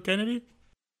dad that killed Kennedy?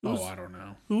 I don't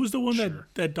know. Who was the one Sure.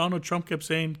 that Donald Trump kept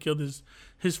saying killed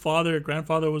his father or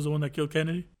grandfather was the one that killed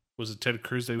Kennedy? Was it Ted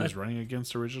Cruz that he was running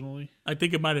against originally? I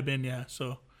think it might have been, yeah.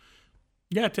 So,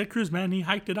 yeah, Ted Cruz, man, he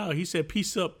hiked it out. He said,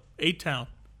 "Peace up, A-Town."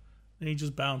 And he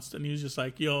just bounced. And he was just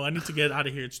like, "Yo, I need to get out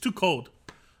of here. It's too cold.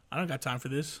 I don't got time for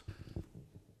this."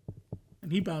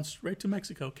 And he bounced right to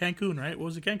Mexico. Cancun, right? What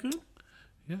was it, Cancun?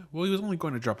 Yeah. Well, he was only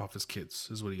going to drop off his kids,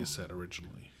 is what he said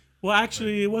originally. Well,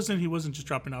 actually, it wasn't. He wasn't just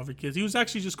dropping off his kids. He was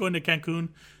actually just going to Cancun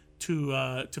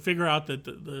to figure out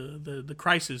the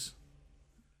crisis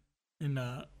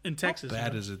in Texas. How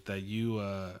bad is it that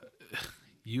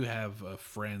you have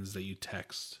friends that you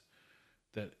text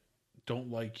that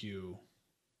don't like you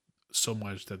so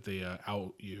much that they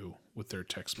out you with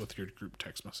your group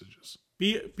text messages?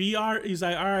 BR, he's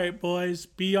like, "All right, boys,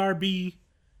 BRB,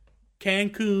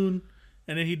 Cancun,"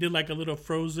 and then he did like a little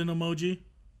frozen emoji.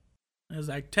 It was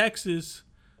like Texas,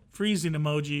 freezing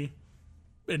emoji,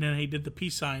 and then he did the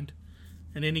peace sign.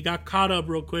 And then he got caught up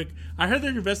real quick. I heard they're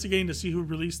investigating to see who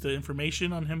released the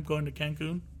information on him going to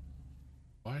Cancun.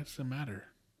 Why does it matter?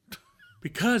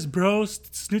 Because, bro,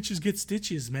 snitches get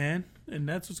stitches, man. And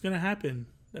that's what's going to happen.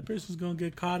 That person's going to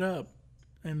get caught up.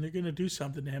 And they're going to do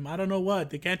something to him. I don't know what.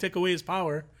 They can't take away his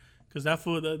power. Because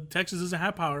Texas doesn't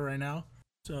have power right now.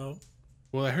 So.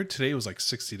 Well, I heard today it was like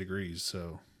 60 degrees,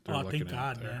 so they're Oh, looking thank at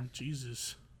God, it there. man.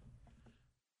 Jesus.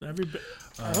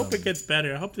 I hope it gets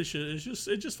better. I hope this shit.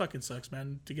 It just fucking sucks,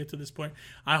 man, to get to this point.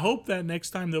 I hope that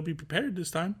next time they'll be prepared this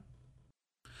time.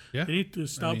 Yeah, They need to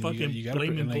stop you fucking gotta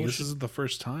blaming this bullshit. isn't the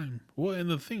first time. Well, and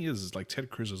the thing is like Ted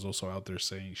Cruz is also out there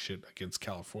saying shit against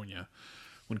California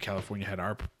when California had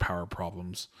our power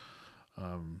problems.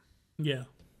 Yeah.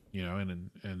 And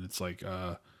it's like,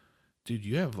 dude,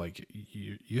 you have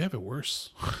you have it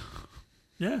worse.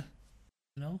 Yeah.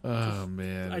 Oh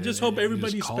man, I just hope you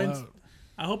everybody call spends. out.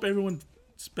 I hope everyone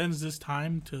spends this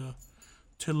time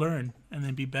to learn and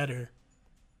then be better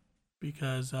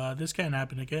because this can't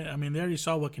happen again. I mean, they already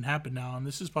saw what can happen now, and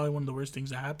this is probably one of the worst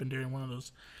things that happened during one of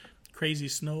those crazy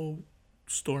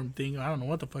snowstorm thing. I don't know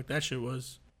what the fuck that shit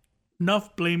was.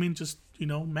 Enough blaming, just,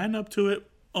 man up to it,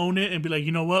 own it, and be like,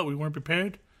 you know what, we weren't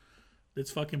prepared.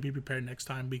 Let's fucking be prepared next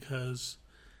time, because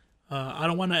I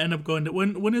don't want to end up going to...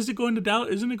 When is it going to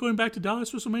Dallas? Isn't it going back to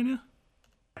Dallas, WrestleMania?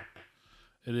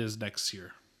 It is next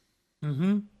year.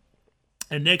 Mm-hmm.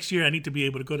 And next year, I need to be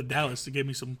able to go to Dallas to get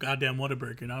me some goddamn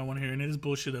Whataburger, and I don't want to hear any of this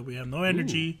bullshit that we have no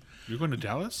energy. Ooh, you're going to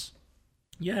Dallas?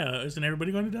 Yeah, isn't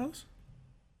everybody going to Dallas?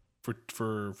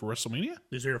 For WrestleMania?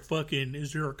 Is there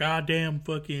a goddamn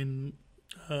fucking...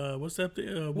 what's that?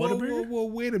 Whataburger? Whoa,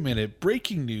 wait a minute.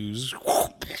 Breaking news.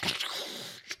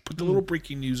 Put the little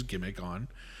breaking news gimmick on.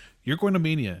 You're going to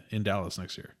Mania in Dallas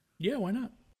next year. Yeah, why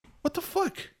not? What the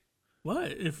fuck?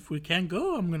 What? If we can't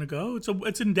go, I'm gonna go.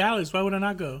 It's in Dallas. Why would I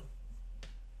not go?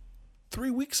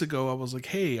 3 weeks ago, I was like,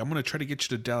 hey, I'm going to try to get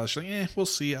you to Dallas. You're like, we'll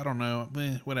see. I don't know.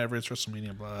 Whatever. It's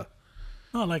WrestleMania, blah.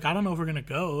 No, like, I don't know if we're gonna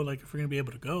go. Like, if we're gonna be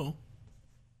able to go.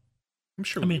 I'm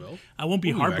sure I mean, we will. I won't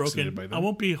be We'll be vaccinated heartbroken. by then. I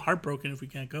won't be heartbroken if we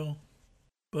can't go.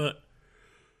 But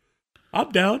I'm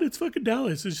down. It's fucking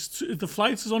Dallas. The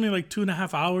flights is only like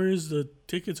 2.5 hours. The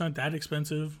tickets aren't that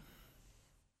expensive.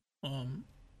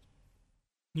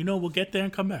 We'll get there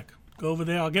and come back. Go over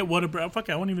there. I'll get Whataburger. Fuck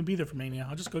it, I won't even be there for Mania.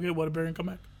 I'll just go get Whataburger and come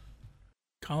back.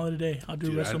 Call it a day. I'll do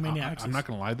Dude, WrestleMania access. I'm not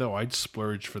going to lie, though. I'd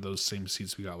splurge for those same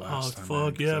seats we got last time.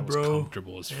 Fuck man, yeah, that was bro.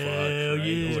 comfortable as fuck. Hell right?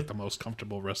 yeah. It was like the most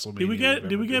comfortable WrestleMania. Did we get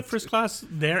been first to. class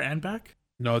there and back?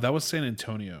 No, that was San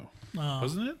Antonio. Oh.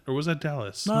 Wasn't it? Or was that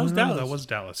Dallas? No, it was Dallas. That was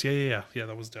Dallas. Yeah,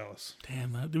 that was Dallas.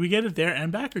 Damn. Did we get it there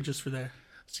and back or just for there?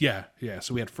 Yeah.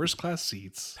 So we had first class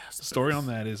seats. The story on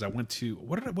that is I went to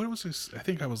what was this? I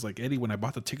think I was like, Eddie, when I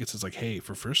bought the tickets, it's like, hey,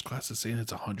 for first class, it's saying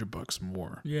it's $100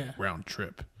 more. Yeah. Round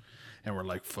trip. And we're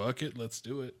like, fuck it, let's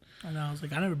do it. And I was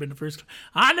like, I never been to first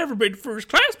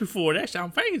class before. That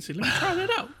sounds fancy. Let me try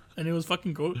that out. And it was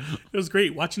fucking cool. It was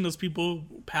great watching those people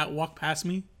walk past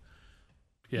me.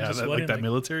 Yeah, Just that sweating,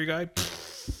 military guy.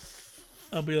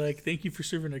 I'll be like, thank you for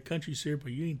serving our country, sir,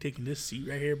 but you ain't taking this seat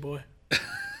right here, boy.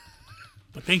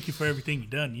 But thank you for everything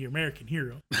you've done. You're an American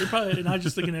hero. And I was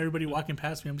just looking at everybody walking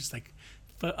past me. I'm just like,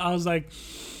 but I was like,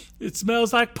 it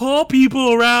smells like poor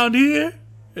people around here.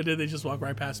 And then they just walk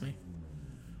right past me.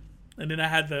 And then I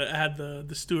had the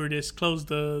stewardess close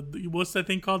the what's that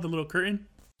thing called? The little curtain.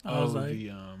 I was like,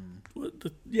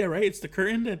 yeah, right. It's the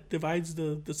curtain that divides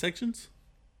the sections.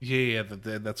 Yeah,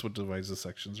 that's what divides the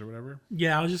sections or whatever.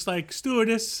 Yeah, I was just like,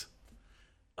 stewardess,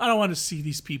 I don't want to see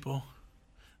these people,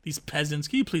 these peasants.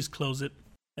 Can you please close it?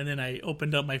 And then I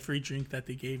opened up my free drink that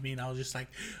they gave me, and I was just like,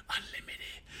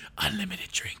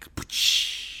 unlimited drink,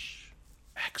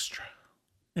 Extra.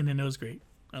 and then it was great.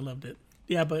 I loved it.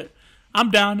 Yeah, but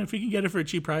I'm down if we can get it for a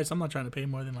cheap price. I'm not trying to pay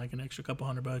more than like an extra couple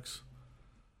 $100.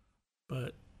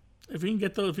 But if we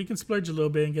can splurge a little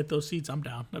bit and get those seats, I'm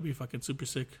down. That'd be fucking super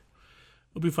sick.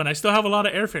 It'll be fun. I still have a lot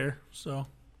of airfare, so.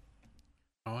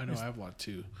 Oh, I know. I have a lot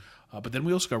too. But then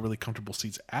we also got really comfortable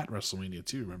seats at WrestleMania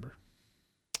too. Remember?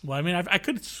 Well, I mean, I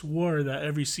could have swore that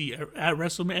every seat at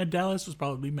WrestleMania at Dallas was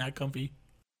probably mad comfy.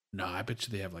 No, I bet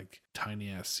you they have like tiny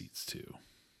ass seats too.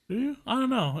 Do you? I don't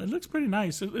know. It looks pretty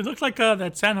nice. It looked like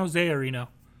that San Jose arena.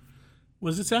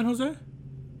 Was it San Jose?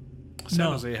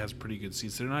 San Jose has pretty good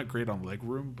seats. They're not great on leg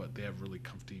room, but they have really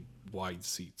comfy, wide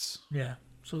seats. Yeah.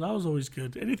 So that was always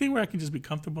good. Anything where I can just be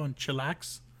comfortable and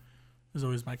chillax is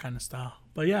always my kind of style.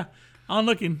 But yeah, I'm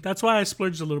looking. That's why I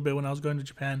splurged a little bit when I was going to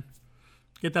Japan.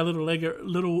 Get that little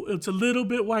it's a little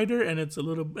bit wider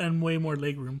and way more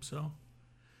leg room. So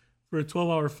for a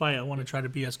 12-hour flight, I want to try to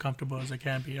be as comfortable as I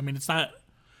can be. I mean,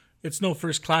 it's no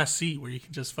first class seat where you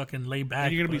can just fucking lay back.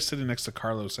 And you're gonna be sitting next to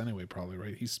Carlos anyway, probably,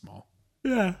 right? He's small.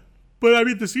 Yeah, but I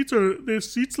mean, the seats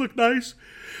look nice.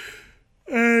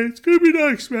 And it's gonna be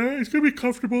nice, man. It's gonna be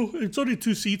comfortable. It's only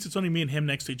 2 seats. It's only me and him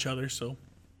next to each other, so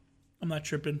I'm not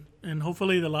tripping. And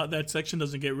hopefully that section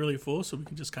doesn't get really full, so we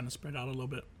can just kind of spread out a little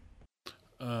bit.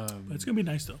 But it's gonna be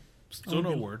nice though. Still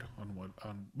no word on what.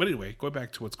 But anyway, going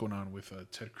back to what's going on with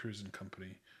Ted Cruz and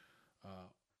company.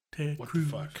 What the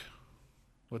fuck?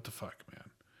 What the fuck, man?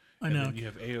 I know. And then you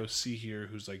have AOC here,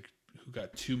 who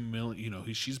got $2 million. You know,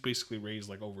 she's basically raised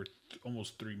like over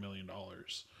almost $3 million.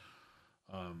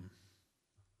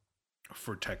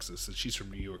 For Texas, and she's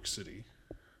from New York City.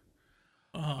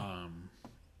 And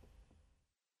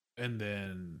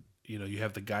then you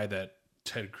have the guy that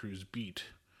Ted Cruz beat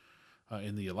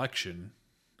in the election.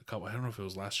 I don't know if it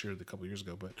was last year or a couple years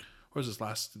ago, but or was this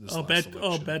last election?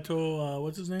 Beto,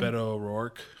 what's his name? Beto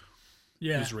O'Rourke.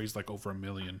 Yeah, he's raised like over $1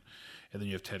 million, and then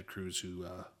you have Ted Cruz who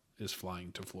is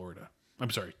flying to Florida. I'm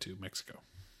sorry, to Mexico.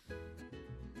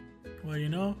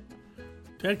 Well,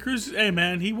 Ted Cruz, hey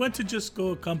man, he went to just go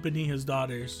accompany his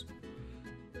daughters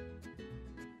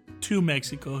to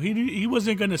Mexico. He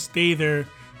wasn't gonna stay there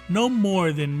no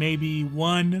more than maybe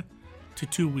 1 to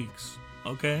 2 weeks,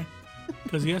 okay?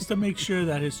 Because he has to make sure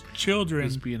that his children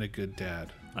He's being a good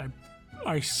dad.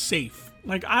 are safe.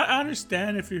 Like I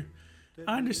understand if your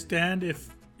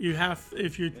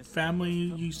family,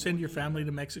 you send your family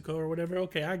to Mexico or whatever.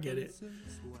 Okay, I get it.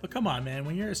 But come on, man.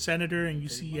 When you're a senator and you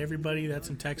see everybody that's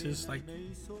in Texas, like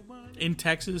in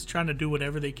Texas, trying to do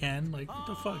whatever they can, like what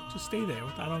the fuck? Just stay there.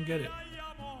 I don't get it.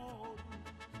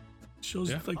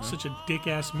 Shows such a dick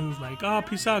ass move. Like, oh,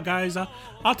 peace out, guys. I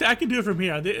can do it from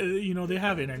here. They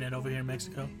have internet over here in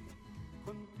Mexico.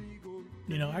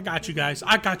 I got you guys.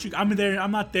 I got you. I'm there.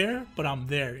 I'm not there, but I'm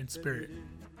there in spirit.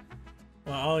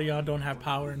 Well, all y'all don't have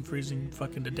power and freezing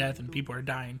fucking to death, and people are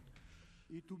dying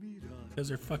because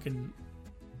they're fucking.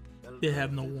 They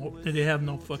have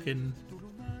no fucking,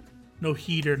 no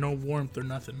heat or no warmth or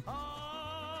nothing.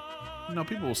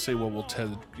 People will say, well,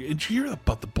 Ted, did you hear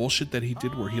about the bullshit that he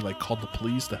did where he called the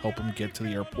police to help him get to the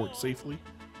airport safely?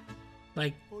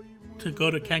 Like, to go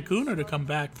to Cancun or to come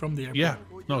back from the airport? Yeah.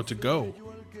 No, to go.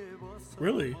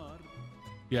 Really?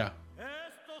 Yeah.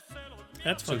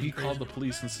 That's so he crazy. called the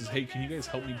police and says, hey, can you guys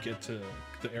help me get to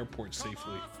the airport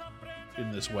safely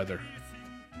in this weather?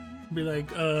 Be like,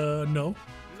 no.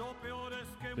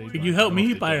 Can you help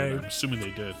me by? I'm assuming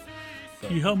they did.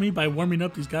 Can you help me by warming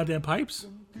up these goddamn pipes?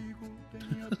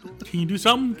 Can you do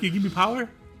something? Can you give me power?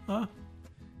 Huh?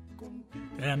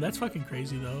 Damn, that's fucking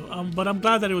crazy though. But I'm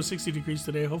glad that it was 60 degrees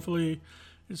today. Hopefully,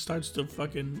 it starts to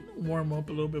fucking warm up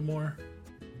a little bit more.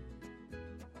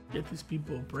 Get these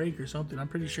people a break or something. I'm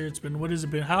pretty sure it's been. What has it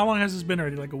been? How long has this been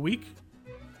already? Like a week?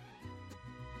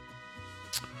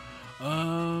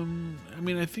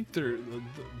 I think the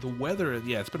weather.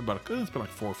 Yeah, it's been like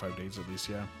 4 or 5 days at least.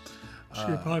 Yeah.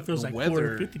 Sure, it probably feels like 40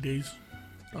 or 50 days.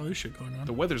 Oh, this shit going on.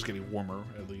 The weather's getting warmer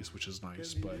at least, which is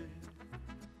nice, but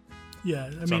yeah,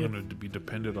 it's not going to be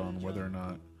dependent on whether or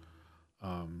not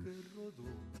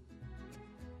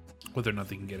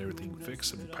they can get everything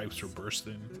fixed. And pipes are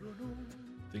bursting.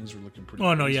 Things are looking pretty.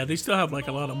 Oh no, crazy. yeah, they still have like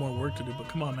a lot of more work to do. But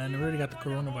come on, man, they already got the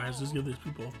coronavirus. Let's give these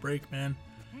people a break, man.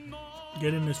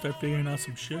 Get in and start figuring out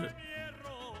some shit.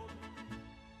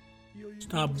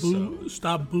 Stop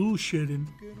bullshitting.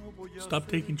 Stop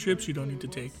taking trips you don't need to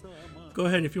take. Go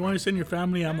ahead. If you want to send your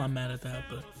family, I'm not mad at that,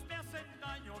 but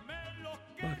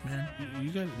fuck, man.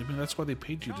 You guys, that's why they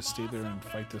paid you to stay there and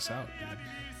fight this out, dude.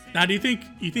 Now, do you think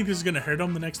this is gonna hurt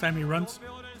him the next time he runs?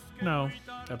 No,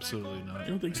 absolutely not.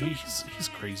 You don't think so? He's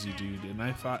crazy, dude. And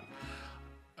I thought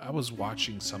I was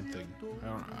watching something,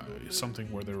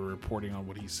 something where they were reporting on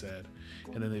what he said,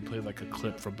 and then they played like a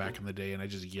clip from back in the day, and I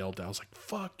just yelled. I was like,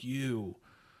 "Fuck you!"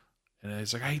 And I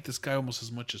was like, "I hate this guy almost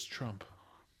as much as Trump."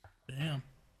 Damn.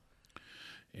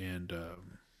 And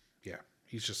yeah,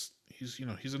 he's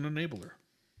an enabler.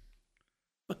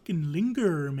 Fucking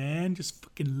linger, man. Just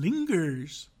fucking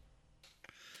lingers.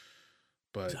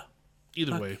 But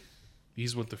either way,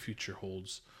 he's what the future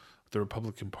holds. The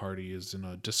Republican Party is in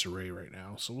a disarray right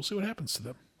now, so we'll see what happens to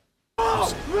them.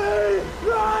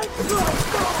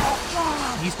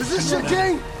 Is this your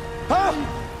king? Huh?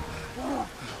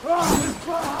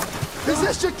 Is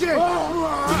this your king?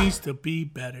 He needs to be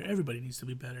better. Everybody needs to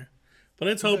be better. But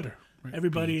let's hope Right.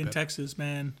 everybody Be in better. Texas,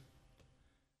 man.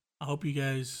 I hope you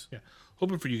guys. Yeah,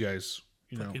 hoping for you guys.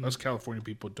 Fucking- Us California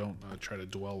people don't try to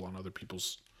dwell on other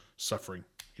people's suffering.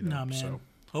 Nah, man. So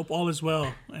Hope all is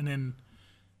well, and then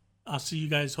I'll see you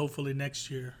guys hopefully next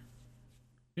year.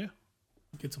 yeah,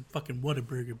 Get some fucking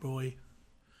Whataburger, boy.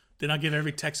 Then I'll give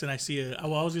every Texan I see I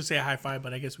was gonna say a high five,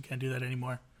 but I guess we can't do that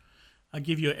anymore. I'll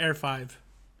give you an air five.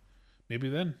 maybe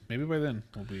by then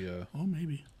we'll be Oh,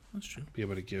 maybe that's true. be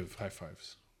able to give high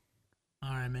fives.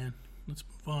 All right, man. Let's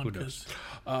move on Who knows?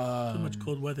 because too much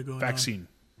cold weather going Vaccine, on.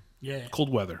 Yeah. cold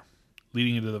weather,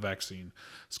 leading into the vaccine.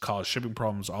 It's caused shipping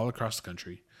problems all across the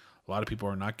country. A lot of people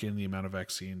are not getting the amount of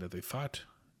vaccine that they thought.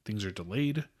 Things are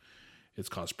delayed. It's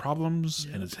caused problems,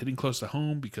 and it's hitting close to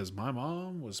home because my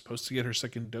mom was supposed to get her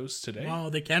second dose today Wow,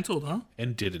 they canceled, huh?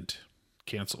 and didn't.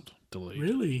 Canceled, delayed,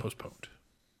 Really? postponed.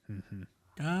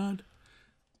 God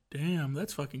damn,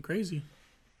 that's fucking crazy.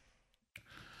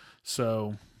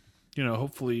 So,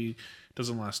 hopefully it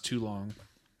doesn't last too long.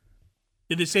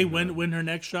 Did they say when her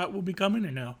next shot will be coming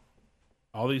or no?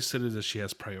 All they said is that she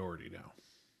has priority now.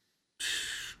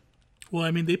 Well,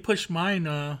 I mean, they pushed mine.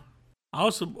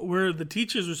 Where the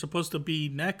teachers were supposed to be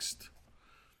next.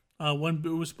 It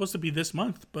was supposed to be this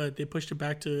month, but they pushed it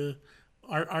back to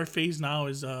our phase now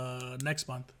is next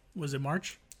month. Was it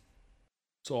March?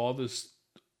 So all this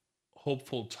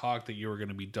hopeful talk that you were going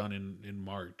to be done in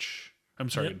March. I'm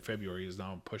sorry, Yep. in February is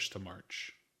now pushed to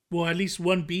March. Well, at least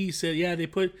 1B said, yeah, they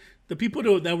put the people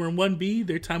that were in 1B,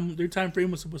 their time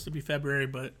frame was supposed to be February,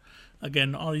 but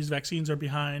again, all these vaccines are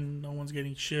behind. No one's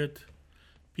getting shit.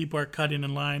 People are cutting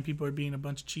in line. People are being a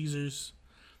bunch of cheesers.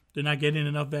 They're not getting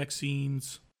enough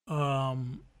vaccines. Now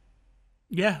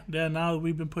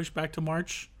we've been pushed back to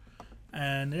March.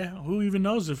 And yeah, who even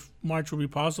knows if March will be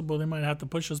possible? They might have to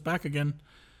push us back again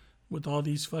with all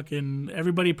these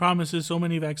everybody promises so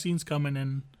many vaccines coming,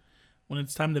 and when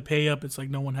it's time to pay up, it's like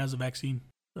no one has a vaccine.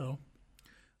 So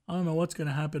I don't know what's going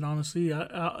to happen, honestly.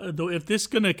 Though if this is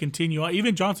going to continue,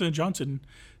 even Johnson &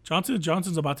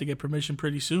 Johnson's about to get permission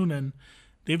pretty soon, and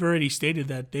they've already stated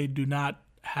that they do not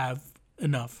have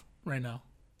enough right now.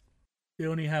 They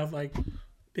only have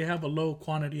they have a low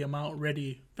quantity amount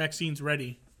vaccines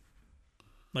ready.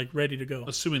 Like ready to go.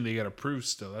 Assuming they get approved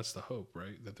still, that's the hope,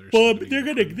 right? That they're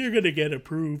gonna get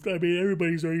approved. I mean,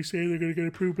 everybody's already saying they're gonna get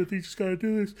approved, but they just gotta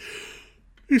do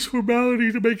this formality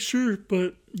to make sure.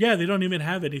 But yeah, they don't even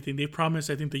have anything. They promised,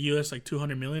 I think, the U.S. like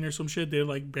 200 million or some shit. They're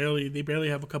like barely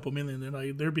have a couple million.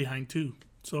 They're behind too.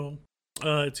 So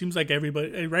it seems like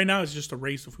everybody right now it's just a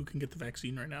race of who can get the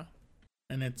vaccine right now,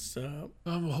 and it's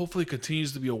hopefully it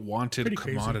continues to be a wanted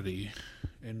crazy. commodity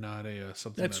and not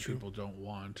something That's that true. people don't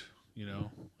want. You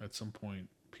know, at some point,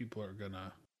 people are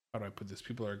gonna. How do I put this?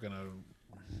 People are gonna.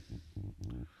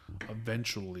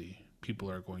 Eventually, people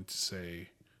are going to say,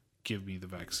 "Give me the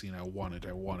vaccine. I want it.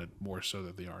 I want it more so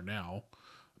than they are now."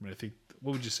 I mean, I think.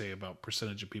 What would you say about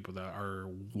percentage of people that are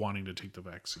wanting to take the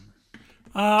vaccine?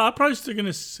 I'm probably still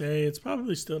gonna say it's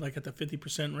probably still like at the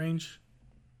 50% range.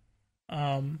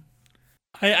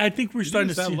 I think we're starting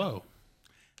to that see low.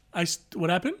 What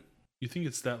happened? You think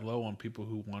it's that low on people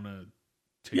who want to?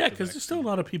 Yeah, because there's still a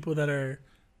lot of people that are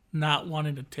not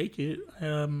wanting to take it.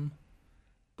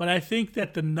 But I think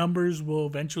that the numbers will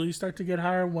eventually start to get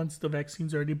higher once the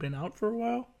vaccine's already been out for a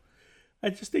while. I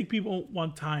just think people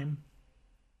want time.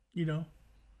 You know,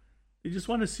 they just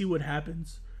want to see what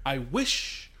happens. I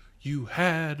wish you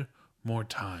had more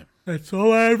time. That's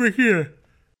all I ever hear.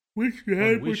 Wish you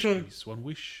had One wish, more time. please. One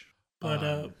wish.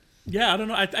 But yeah, I don't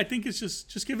know. I think it's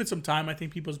just give it some time. I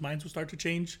think people's minds will start to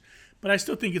change. But I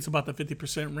still think it's about the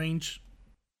 50% range.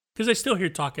 Because I still hear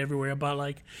talk everywhere about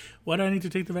like, why do I need to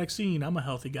take the vaccine? I'm a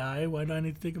healthy guy. Why do I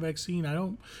need to take a vaccine? I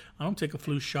don't take a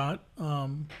flu shot.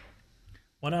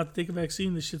 Why do I have to take a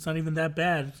vaccine? This shit's not even that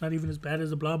bad. It's not even as bad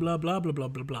as a blah blah blah blah blah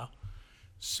blah blah.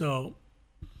 So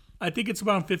I think it's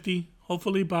around 50.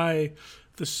 Hopefully by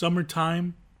the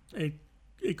summertime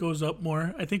it goes up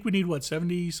more. I think we need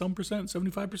 70-some percent,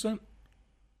 75%?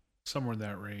 Somewhere in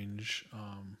that range.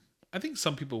 I think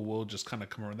some people will just kind of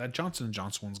come around. That Johnson &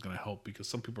 Johnson one's going to help because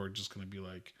some people are just going to be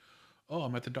like, oh,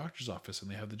 I'm at the doctor's office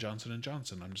and they have the Johnson &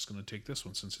 Johnson. I'm just going to take this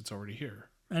one since it's already here.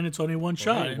 And it's only one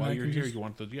shot. Hey, and while I you're can here, just- you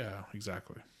want the... Yeah,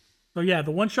 exactly. So yeah,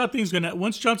 the one shot thing's gonna,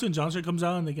 once Johnson & Johnson comes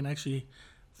out and they can actually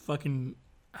fucking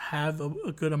have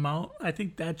a good amount, I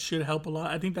think that should help a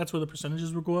lot. I think that's where the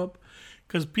percentages will go up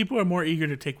because people are more eager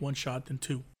to take one shot than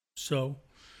two. So,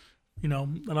 you know,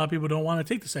 a lot of people don't want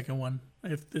to take the second one,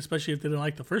 especially if they didn't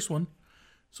like the first one.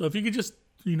 So if you could just,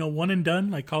 you know, one and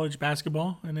done, like college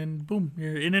basketball, and then boom,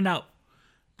 you're in and out.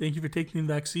 Thank you for taking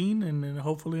the vaccine, and then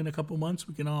hopefully in a couple months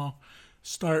we can all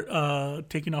start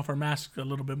taking off our masks a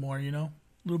little bit more, you know?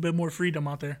 A little bit more freedom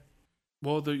out there.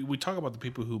 Well, we talk about the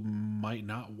people who might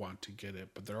not want to get it,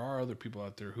 but there are other people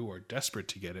out there who are desperate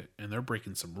to get it, and they're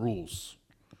breaking some rules.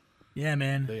 Yeah,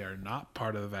 man. They are not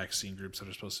part of the vaccine groups that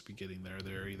are supposed to be getting there.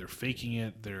 They're either faking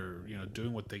it, they're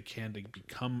doing what they can to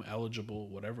become eligible,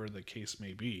 whatever the case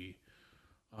may be.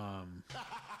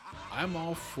 I'm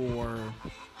all for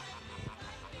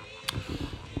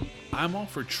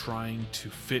trying to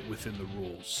fit within the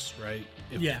rules, right?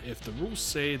 If the rules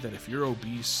say that if you're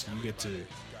obese, you get to,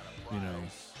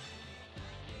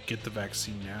 get the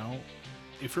vaccine now.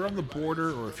 If you're on the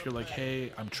border, or if you're like,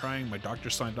 hey, I'm trying, my doctor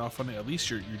signed off on it, at least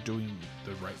you're doing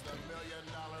the right thing.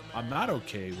 I'm not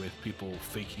okay with people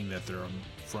faking that they're a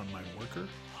frontline worker,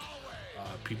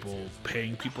 people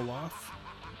paying people off,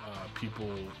 people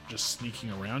just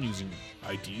sneaking around using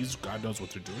IDs, God knows what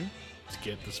they're doing, to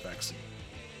get this vaccine.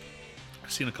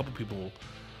 I've seen a couple people.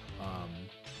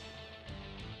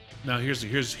 Now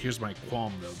here's my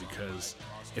qualm though, because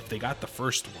if they got the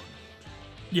first one,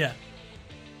 Yeah.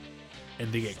 and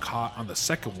they get caught on the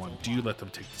second one, do you let them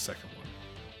take the second one?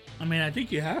 I mean, I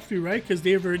think you have to, right? Because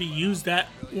they've already used that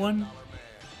one.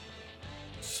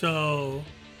 So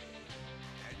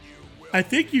I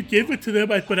think you give it to them,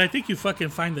 but I think you fucking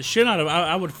find the shit out of.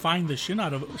 I would find the shit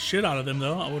out of them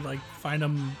though. I would like find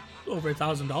them over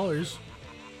 $1,000.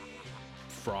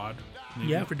 Fraud.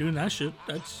 maybe. Yeah, for doing that shit.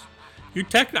 That's your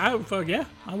tech. I would fuck yeah.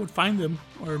 I would find them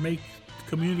or make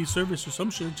community service or some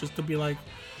shit just to be like,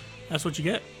 that's what you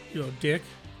get, you know, dick.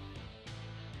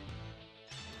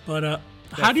 But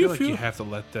how do you like feel? You have to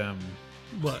let them.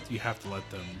 What? You have to let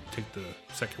them take the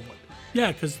second one.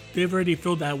 Yeah, because they've already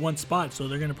filled that one spot, so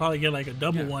they're gonna probably get like a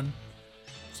double one.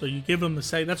 So you give them the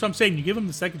second. That's what I'm saying. You give them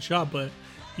the second shot, but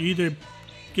you either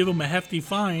give them a hefty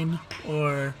fine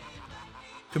or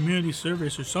community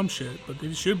service or some shit. But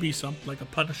there should be some like a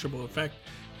punishable effect.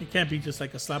 It can't be just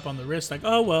like a slap on the wrist, like,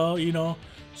 oh well, you know,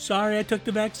 sorry I took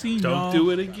the vaccine. Don't y'all.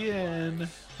 do it again.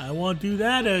 I won't do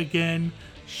that again.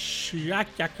 Yak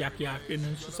yak yak yak, and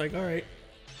it's just like, all right.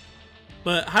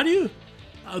 But how do you?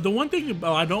 The one thing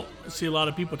I don't see a lot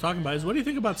of people talking about is what do you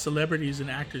think about celebrities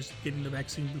and actors getting the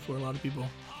vaccine before a lot of people?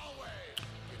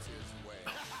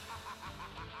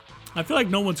 I feel like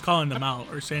no one's calling them out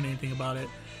or saying anything about it.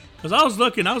 Because I was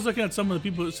looking at some of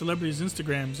the people, celebrities'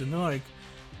 Instagrams, and they're like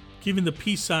giving the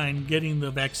peace sign, getting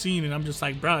the vaccine, and I'm just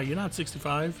like, bruh, you're not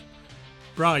 65.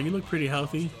 Bruh, you look pretty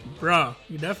healthy. Bruh,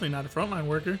 you're definitely not a frontline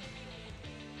worker.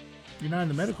 You're not in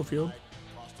the medical field.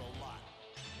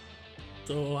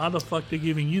 So how the fuck they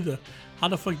giving you the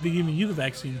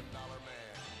vaccine?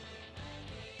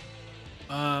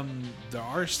 There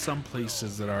are some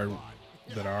places that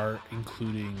are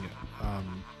including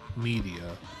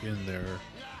media in their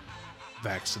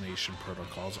vaccination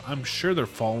protocols. I'm sure they're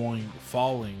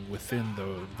falling within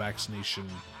the vaccination.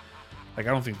 Like, I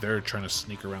don't think they're trying to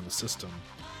sneak around the system.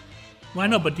 Well, I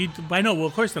know, but well,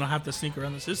 of course they don't have to sneak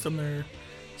around the system. They're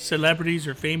celebrities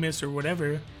or famous or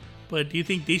whatever. But do you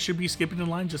think they should be skipping the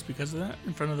line just because of that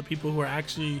in front of the people who are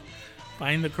actually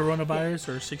buying the coronavirus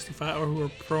or 65 or who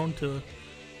are prone to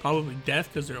probably death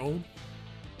because they're old?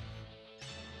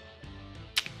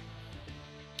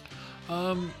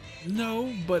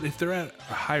 No, but if they're at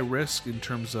a high risk in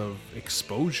terms of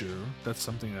exposure, that's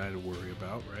something that I'd worry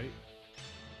about, right?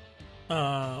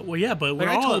 Well, yeah, but Like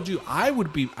I told you,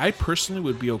 I personally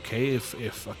would be okay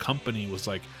if a company was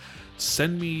like,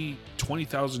 send me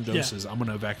 20,000 doses. I'm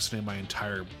gonna vaccinate my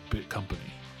entire big company.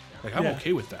 Like, I'm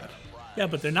okay with that. Yeah,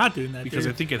 but they're not doing that because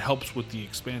I think it helps with the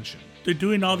expansion. They're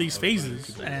doing all these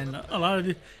phases, and a lot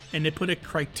of and they put a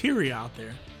criteria out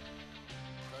there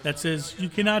that says you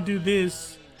cannot do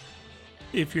this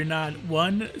if you're not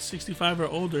 1, 65 or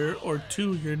older, or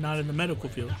 2, you're not in the medical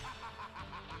field.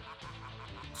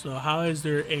 So how is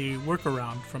there a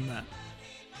workaround from that?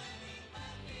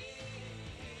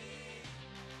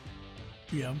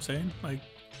 Yeah, I'm saying, like,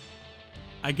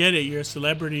 I get it, you're a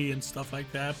celebrity and stuff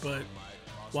like that, but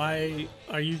why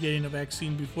are you getting a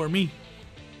vaccine before me?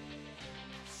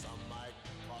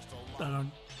 I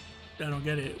don't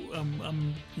get it.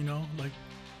 You know, like,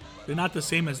 they're not the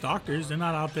same as doctors. They're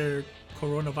not out there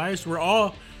coronavirus. We're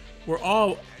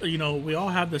all, you know, we all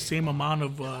have the same amount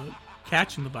of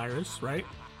catching the virus, right?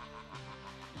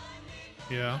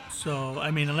 Yeah. So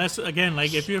I mean, unless again,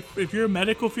 like if you're a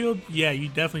medical field, yeah, you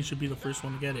definitely should be the first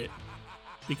one to get it,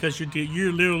 because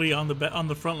you're literally on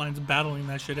the front lines battling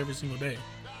that shit every single day.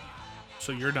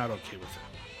 So you're not okay with it?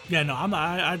 Yeah, no, I'm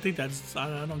not. I think that's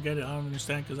I don't get it. I don't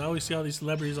understand, because I always see all these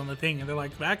celebrities on the thing and they're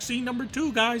like, vaccine number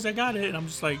 2, guys, I got it, and I'm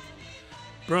just like,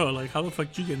 bro, like how the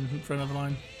fuck you get in front of the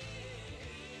line?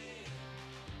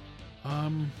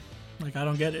 Like, I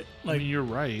don't get it. Like, I mean, you're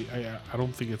right. I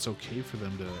don't think it's okay for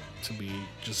them to be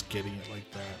just getting it like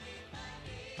that.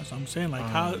 That's what I'm saying. Like,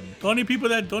 how the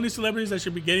only celebrities that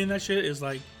should be getting that shit is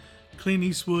like Clint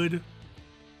Eastwood,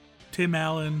 Tim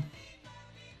Allen,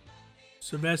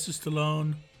 Sylvester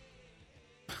Stallone,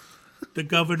 the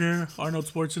Governor, Arnold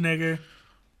Schwarzenegger,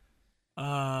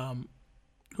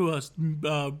 who else?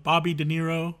 Bobby De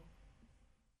Niro,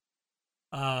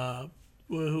 Joe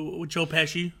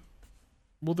Pesci.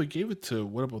 Well, they gave it to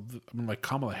like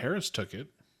Kamala Harris took it.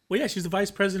 Well, yeah, she's the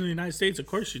vice president of the United States. Of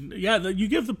course, you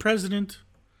give the president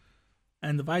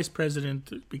and the vice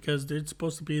president, because they're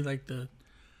supposed to be like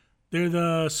they're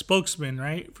the spokesman,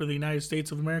 right, for the United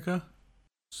States of America.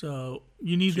 So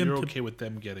you need them. You're to, okay with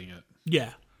them getting it?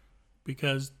 Yeah,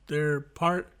 because they're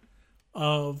part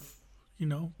of, you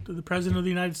know, the president of the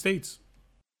United States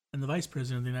and the vice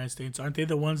president of the United States. Aren't they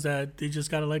the ones that they just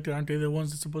got elected? Aren't they the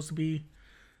ones that's supposed to be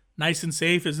nice and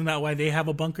safe? Isn't that why they have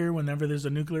a bunker whenever there's a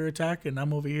nuclear attack? And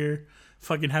I'm over here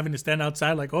fucking having to stand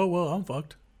outside like, oh, well, I'm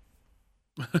fucked.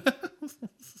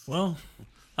 Well,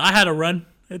 I had a run.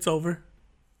 It's over.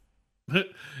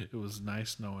 It was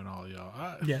nice knowing all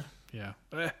y'all. Yeah. Yeah.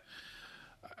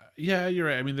 Yeah, you're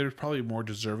right. I mean, there's probably more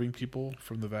deserving people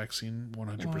from the vaccine,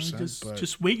 100%. Well,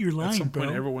 just wait your line, at some bro.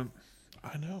 point, everyone.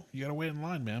 I know you gotta wait in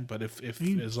line, man. But if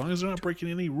as long as they're not breaking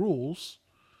any rules,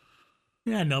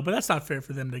 Yeah, no, but that's not fair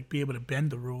for them to be able to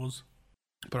bend the rules.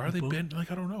 But are they People- bent?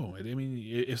 Like, I don't know. I mean,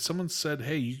 if someone said,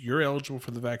 "Hey, you're eligible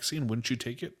for the vaccine," wouldn't you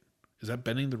take it? Is that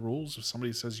bending the rules? If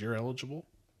somebody says you're eligible,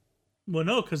 Well,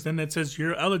 no, because then it says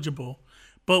you're eligible.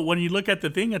 But when you look at the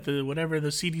thing at the whatever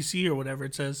the CDC or whatever,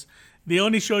 it says they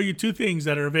only show you 2 things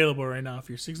that are available right now. If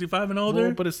you're 65 and older,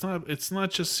 well, but it's not. It's not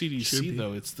just Should CDC be.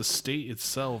 though. It's the state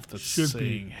itself that's Should be.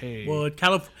 saying, "Hey, well, Well,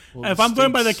 if the I'm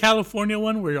going by the states- California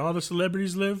one where all the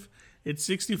celebrities live, it's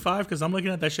 65 because I'm looking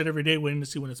at that shit every day, waiting to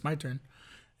see when it's my turn.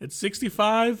 It's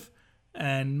 65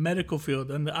 and medical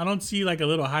field, and I don't see like a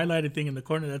little highlighted thing in the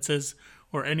corner that says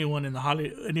or anyone in the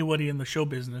anybody in the show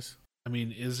business. I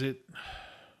mean, is it?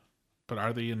 But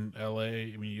are they in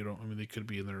LA? I mean, you don't. I mean, they could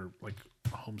be in their like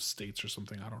home states or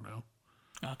something. I don't know.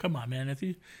 Oh, come on, man!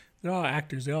 They're all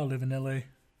actors. They all live in L.A.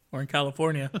 or in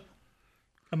California.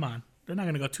 Come on, they're not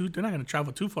gonna go too. They're not gonna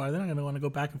travel too far. They're not gonna want to go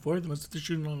back and forth unless they're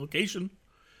shooting on location.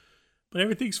 But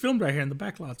everything's filmed right here in the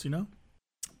back lots, you know.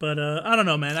 But I don't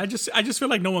know, man. I just feel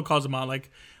like no one calls them out.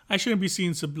 Like I shouldn't be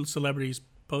seeing celebrities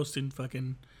posting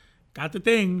fucking got the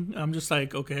thing. I'm just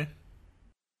like, okay.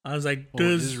 I was like, Well,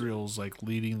 does Israel's like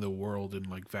leading the world in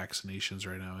like vaccinations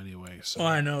right now, anyway. So Oh,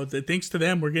 I know. Thanks to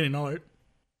them, we're getting all it.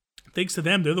 Thanks to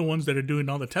them, they're the ones that are doing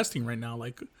all the testing right now.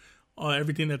 Like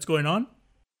everything that's going on.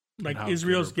 Like how good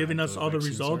Israel's or giving bad us the all the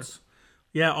vaccines results.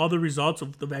 Yeah, all the results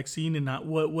of the vaccine and not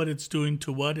what it's doing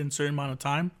to what in a certain amount of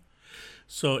time.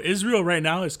 So Israel right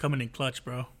now is coming in clutch,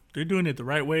 bro. They're doing it the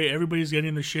right way. Everybody's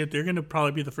getting the shit. They're gonna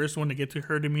probably be the first one to get to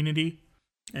herd immunity.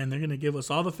 And they're gonna give us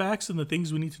all the facts and the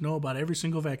things we need to know about every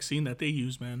single vaccine that they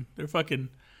use, man. They're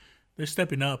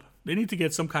stepping up. They need to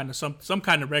get some kind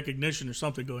of recognition or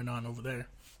something going on over there.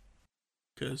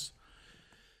 Cause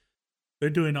they're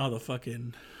doing all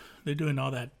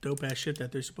that dope ass shit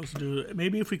that they're supposed to do.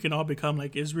 Maybe if we can all become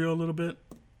like Israel a little bit,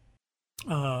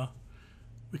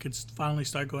 we could finally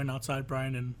start going outside,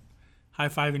 Brian, and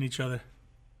high-fiving each other,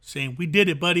 saying, "We did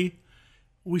it, buddy.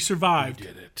 We survived." we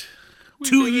did it.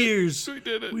 2 years. We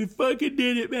did it. We fucking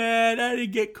did it, man. I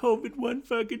didn't get COVID one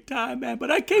fucking time, man,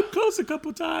 but I came close a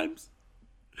couple times.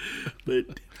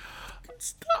 But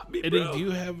stop me, Eddie, bro. do you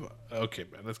have? Okay,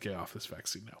 man. Let's get off this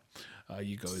vaccine now.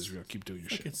 You go, Israel. Keep doing your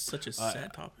Like, shit. it's such a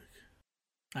sad topic.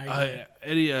 I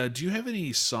Eddie, do you have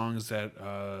any songs that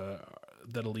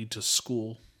that'll lead to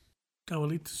school? will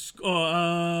lead to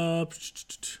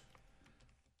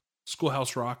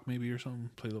Schoolhouse Rock, maybe, or something?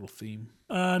 Play a little theme.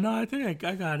 no, I think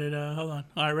I got it. Hold on.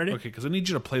 All right, ready? Okay, because I need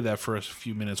you to play that for a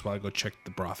few minutes while I go check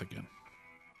the broth again.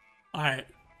 All right,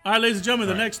 ladies and gentlemen,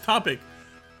 the next topic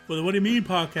for the What Do You Mean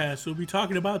podcast, we'll be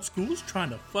talking about schools trying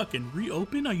to fucking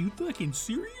reopen. Are you fucking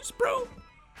serious, bro?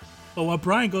 But while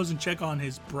Brian goes and check on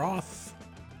his broth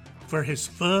for his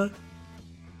pho,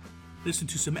 listen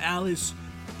to some Alice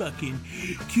fucking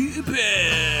Cooper.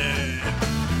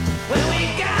 Well, we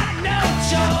got no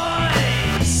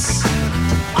choice.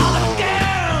 All the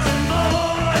girls and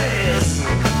boys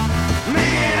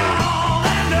making all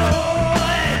that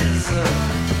noise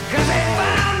 'cause they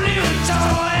found new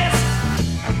toys.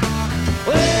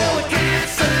 Well, we can't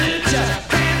salute ya,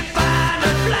 can't find a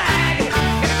flag.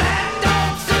 If that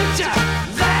don't suit ya,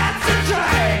 that's a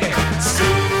drag.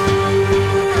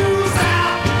 School's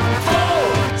out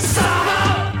for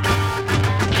summer.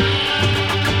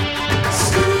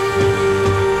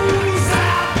 School's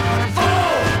out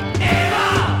forever.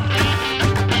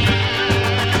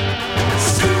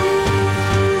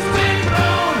 School's been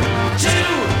blown to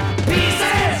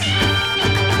pieces.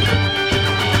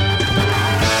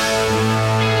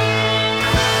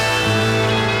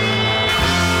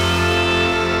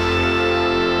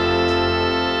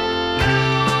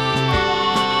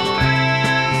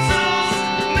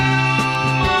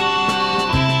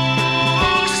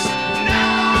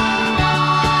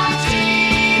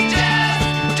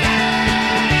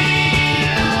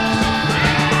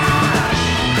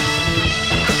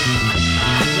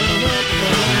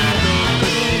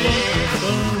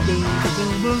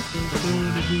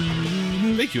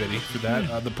 Thank you, Eddie, for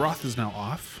that. The broth is now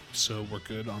off, so we're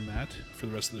good on that for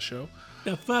the rest of the show.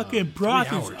 The fucking broth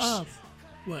 3 is hours. off.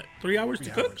 What? 3 hours to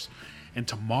 3 cook? hours. And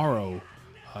tomorrow,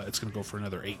 it's going to go for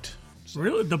another 8.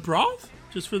 Really? The broth?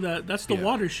 Just for that? That's the Yeah.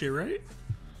 water shit, right?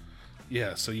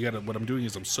 Yeah, so you gotta. What I'm doing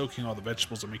is I'm soaking all the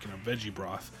vegetables. I'm making a veggie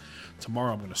broth.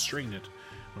 Tomorrow I'm gonna strain it.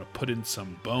 I'm gonna put in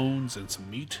some bones and some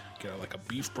meat. Get like a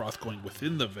beef broth going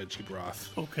within the veggie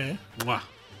broth. Okay. Mwah.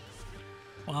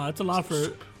 Wow, that's a lot for.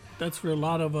 Soup. That's for a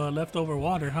lot of leftover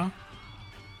water, huh?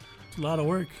 It's a lot of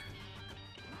work.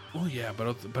 Well, yeah,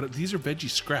 but these are veggie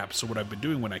scraps. So what I've been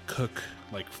doing when I cook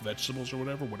like vegetables or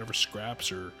whatever scraps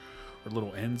or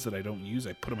little ends that I don't use,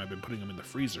 I've been putting them in the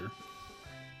freezer.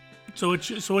 So what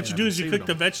you And do I've is you been cook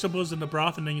the saving vegetables in the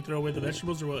broth and then you throw away the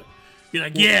vegetables, or what? You're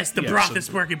like, yes, the yeah, broth so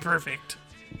is working perfect.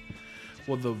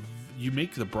 Well, you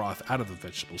make the broth out of the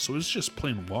vegetables, so it's just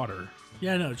plain water,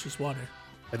 Yeah, no, it's just water.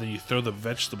 and then you throw the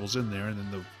vegetables in there, and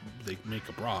then they make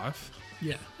a broth.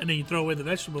 Yeah, and then you throw away the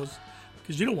vegetables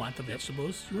because you don't want the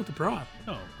vegetables. You want the broth.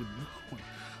 No, we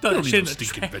Throw don't that shit need in those the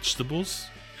stinking trash. vegetables.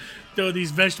 Throw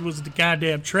these vegetables in the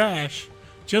goddamn trash,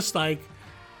 just like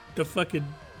the fucking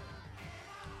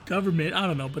government. I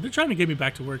don't know, but they're trying to get me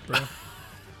back to work, bro.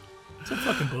 It's a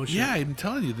fucking bullshit. Yeah, I'm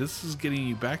telling you, this is getting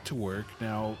you back to work.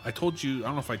 Now, I told you, I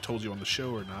don't know if I told you on the show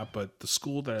or not, but the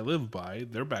school that I live by,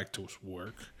 they're back to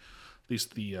work. At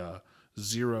least the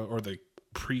zero or the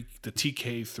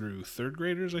TK through third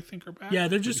graders, I think, are back. Yeah,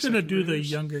 they're just Maybe gonna second do the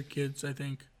graders. younger kids, I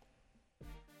think.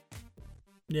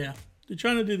 Yeah, they're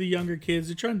trying to do the younger kids.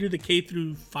 They're trying to do the K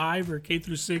through 5 or K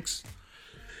through 6.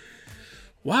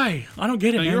 Why? I don't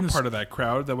get it, Now, man. you're a The- part of that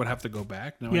crowd that would have to go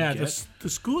back. Now, yeah, I get the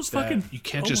school's that fucking. you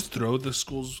can't almost- just throw the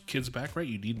school's kids back, right?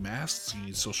 You need masks, you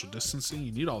need social distancing,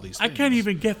 you need all these I things. can't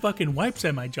even get fucking wipes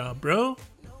at my job, bro.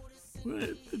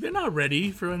 They're not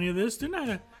ready for any of this. They're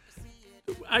not.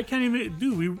 I can't even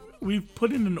do. We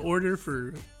put in an order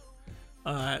for.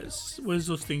 What is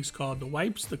those things called? The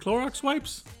wipes, the Clorox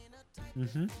wipes.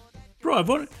 Mm-hmm.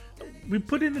 Bro, we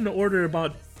put in an order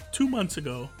about 2 months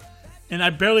ago, and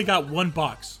I barely got one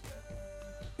box.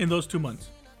 In those 2 months.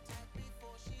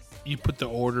 You put the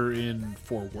order in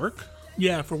for work?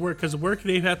 Yeah, for work, because work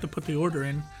they have to put the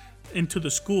order into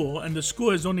the school, and the school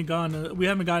has only gone. We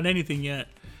haven't gotten anything yet,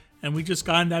 and we just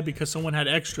gotten that because someone had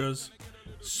extras.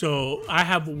 So I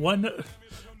have one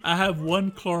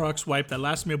Clorox wipe that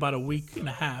lasts me about a week and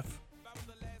a half,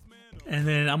 and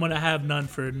then I'm gonna have none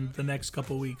for the next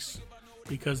couple weeks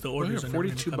because the Oh, orders yeah, are never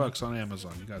gonna 42 come bucks on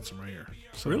Amazon. You got some right here.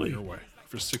 Send Really? them your way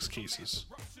for 6 cases.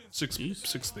 Six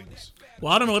things.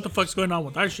 Well, I don't know what the fuck's going on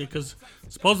with our shit because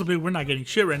supposedly we're not getting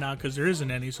shit right now because there isn't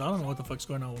any. So I don't know what the fuck's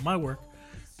going on with my work.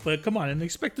 But come on, and they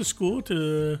expect the school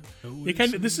to. They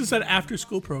can't. This is an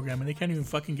after-school program, and they can't even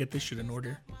fucking get this shit in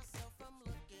order.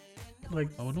 Like,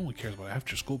 Oh, no one cares about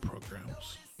after school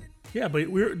programs. yeah, but do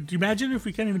you imagine if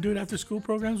we can't even do it after-school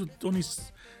programs with only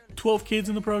 12 kids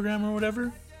in the program or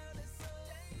whatever?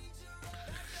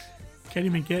 Can't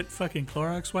even get fucking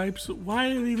Clorox wipes.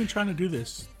 Why are they even trying to do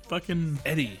this? Fucking.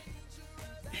 Eddie,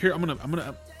 here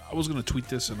I was gonna tweet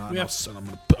this and I'm Yeah.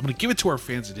 gonna give it to our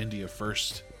fans in India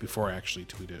first before I actually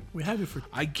tweet it. We have it for.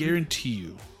 I guarantee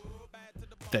you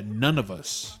that none of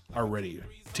us are ready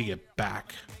to get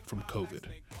back from COVID.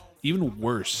 Even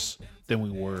worse than we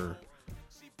were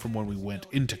from when we went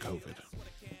into COVID.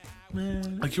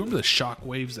 Man. Like, you remember the shock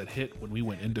waves that hit when we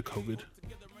went into COVID?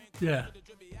 Yeah.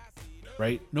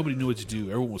 Right? Nobody knew what to do.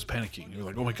 Everyone was panicking. They were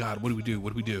like, oh my God, what do we do?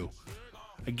 What do we do?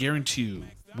 I guarantee you,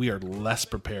 we are less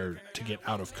prepared to get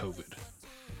out of COVID.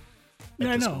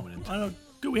 Yeah, I this know. moment in I know.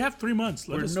 Dude, we have 3 months.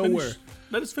 We're nowhere.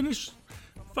 Let us finish.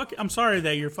 Fuck. I'm sorry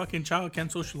that your fucking child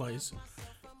can't socialize,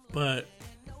 but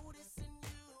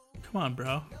come on,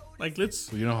 bro. Like,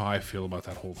 let's Well, you know how I feel about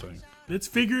that whole thing.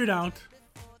 figure it out.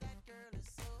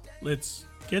 Let's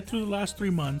get through the last 3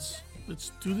 months.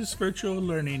 Let's do this virtual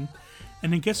learning,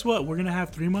 and then guess what? We're gonna have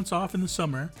 3 months off in the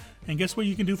summer, and guess what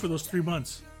you can do for those 3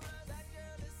 months?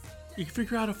 You can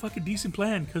figure out a fucking decent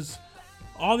plan, because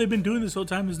all they've been doing this whole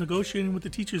time is negotiating with the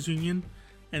teachers union,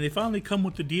 and they finally come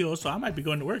with the deal, so I might be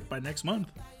going to work by next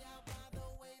month.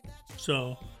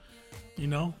 So, you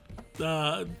know,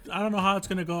 I don't know how it's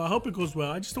going to go. I hope it goes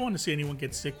well. I just don't want to see anyone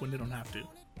get sick when they don't have to.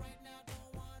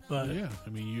 But Yeah, I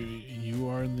mean, you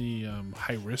are in the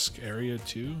high risk area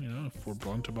too. You know, if we're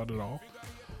blunt about it all.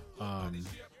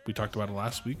 We talked about it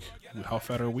last week. How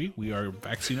fat are we? We are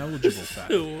vaccine eligible fat.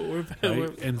 we're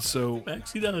Right? And so,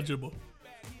 vaccine eligible.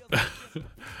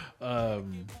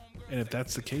 and if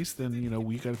that's the case, then you know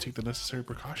we got to take the necessary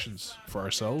precautions for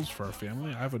ourselves, for our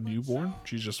family. I have a newborn.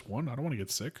 She's just 1. I don't want to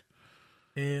get sick.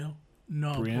 Hell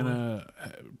no. boy.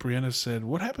 Brianna said,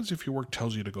 "What happens if your work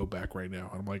tells you to go back right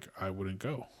now?" I'm like, "I wouldn't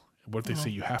go." What if they say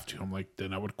you have to? I'm like,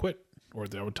 then I would quit, or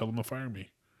I would tell them to fire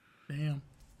me Damn.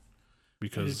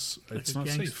 because Like it's a not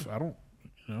gangster. safe. I don't,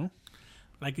 you know.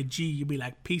 Like a G, you'd be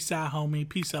like, peace out, homie.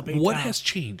 Peace up. What H-Town. has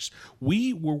changed?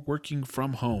 We were working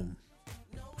from home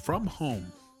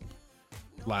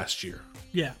last year,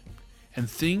 Yeah. and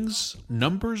things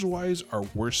numbers wise are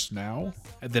worse now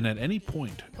than at any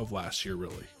point of last year,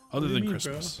 really, other What do you than mean,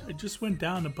 Christmas. bro? It just went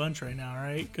down a bunch right now,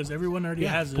 right? Because everyone already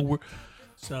has but it. we're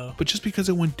So, But just because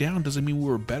it went down doesn't mean we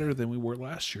were better than we were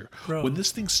last year. Bro. When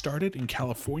this thing started in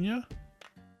California,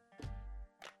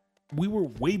 we were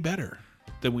way better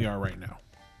than we are right now.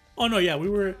 oh no, yeah, we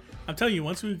were. I'm telling you,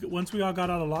 once we all got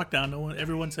out of lockdown,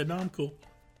 everyone said, "No, I'm cool."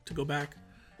 to go back,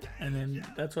 and then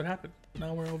that's what happened.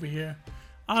 Now we're over here.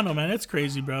 I don't know, man. It's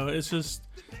crazy, bro. It's just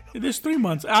there's 3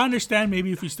 months. I understand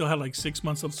maybe if we still had like 6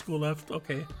 months of school left,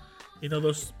 okay, you know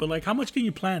those. But like, how much can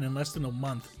you plan in less than a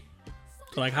month?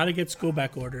 So like, how to get school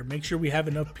back order? Make sure we have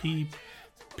enough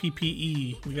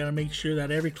PPE. We gotta make sure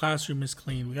that every classroom is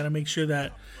clean. We gotta make sure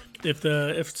that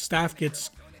if staff gets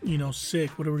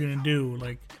sick, what are we gonna do?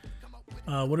 Like,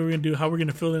 what are we gonna do? How are we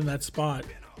gonna fill in that spot?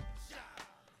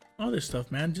 All this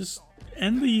stuff, man. Just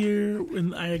end the year.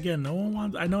 And no one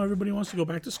wants. I know everybody wants to go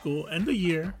back to school. End the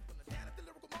year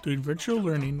doing virtual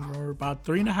learning. We're about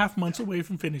 3.5 months away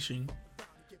from finishing,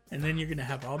 and then you're gonna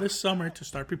have all this summer to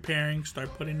start preparing.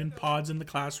 Start putting in pods in the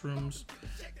classrooms.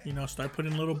 Start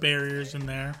putting little barriers in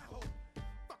there.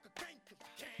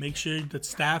 Make sure that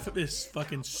staff is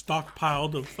fucking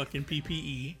stockpiled of fucking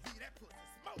PPE.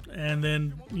 And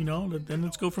then, then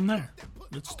let's go from there.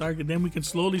 Let's start. Then we can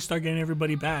slowly start getting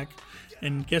everybody back.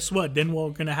 And guess what? Then we're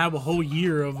going to have a whole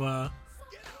year of, we're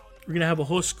going to have a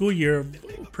whole school year of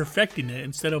perfecting it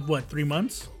instead of 3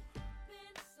 months?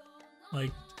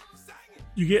 Like,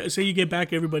 you get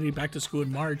back everybody back to school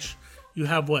in March. You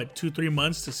have 2-3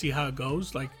 months to see how it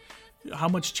goes. Like, how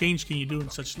much change can you do in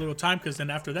such little time? Because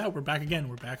then after that, we're back again.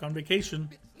 We're back on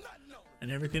vacation, and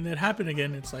everything that happened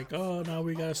again, it's like, oh, now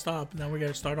we gotta stop. Now we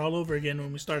gotta start all over again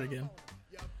when we start again.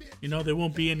 There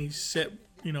won't be any set.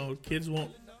 Kids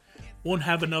won't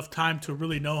have enough time to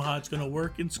really know how it's gonna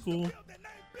work in school,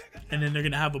 and then they're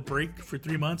gonna have a break for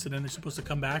 3 months, and then they're supposed to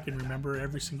come back and remember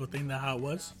every single thing how it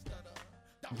was.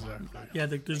 Exactly. Yeah,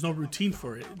 there's no routine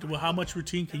for it. Well, how much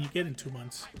routine can you get in 2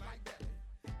 months?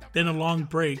 Then a long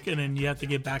break, and then you have to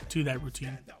get back to that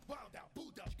routine.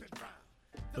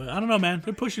 But I don't know, man.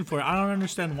 They're pushing for it. I don't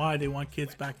understand why they want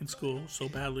kids back in school so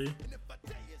badly.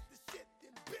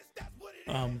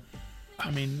 I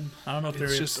don't know if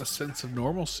it's just a sense of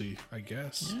normalcy, I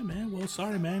guess. Yeah, man. Well,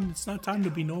 sorry, man. It's not time to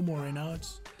be normal right now.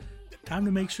 It's time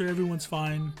to make sure everyone's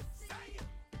fine.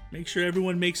 Make sure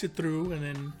everyone makes it through, and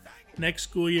then next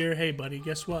school year, hey, buddy,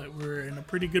 guess what? We're in a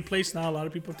pretty good place now. A lot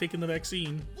of people have taken the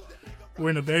vaccine. We're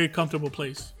in a very comfortable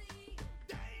place.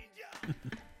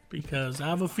 Because I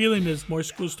have a feeling as more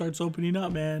school starts opening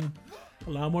up, man, a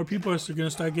lot more people are going to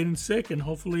start getting sick, and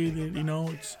hopefully,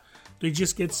 they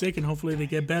just get sick, and hopefully they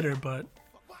get better. But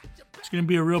it's going to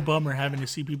be a real bummer having to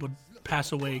see people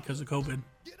pass away because of COVID.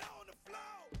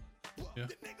 Yeah,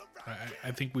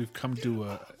 I think we've come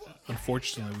to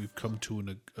unfortunately, we've come to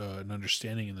an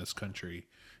understanding in this country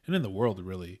and in the world,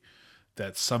 really,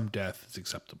 that some death is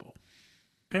acceptable.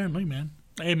 Apparently, man.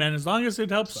 Hey, man, as long as it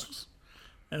helps. Sucks.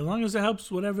 As long as it helps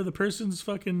whatever the person's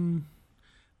fucking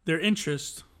their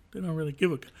interest, they don't really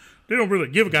give a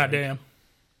goddamn.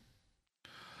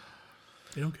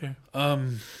 They don't care.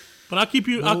 But I'll keep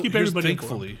everybody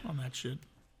informed on that shit.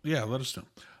 Yeah, let us know.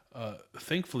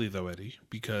 Thankfully, though, Eddie,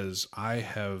 because I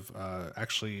have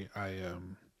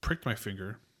pricked my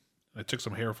finger. I took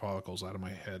some hair follicles out of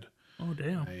my head. Oh,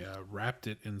 damn. I wrapped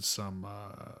it in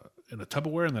in a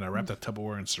Tupperware, and then I wrapped that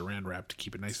Tupperware in saran wrap to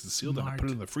keep it nice and sealed, and I put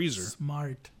it in the freezer.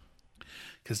 Smart.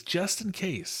 Because just in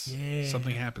case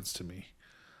something happens to me,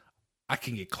 I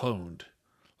can get cloned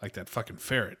like that fucking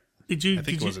ferret. I think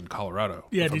it was in Colorado.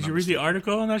 Yeah, did you read the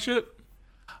article on that shit?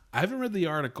 I haven't read the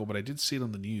article, but I did see it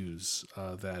on the news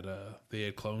that they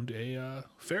had cloned a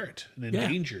ferret, an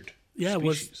endangered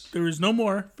species. There was no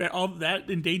more. All that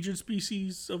endangered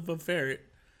species of a ferret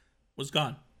was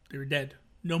gone. They were dead.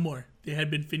 No more. They had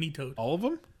been finitoed. All of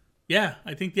them? Yeah,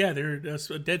 I think, they're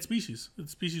a dead species. The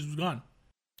species was gone.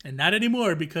 And not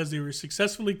anymore because they were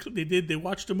successfully, they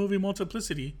watched the movie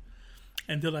Multiplicity,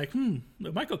 and they're like,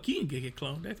 Michael Keaton could get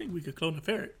cloned. I think we could clone a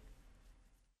ferret.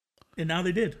 And now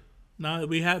they did. Now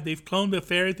they've cloned the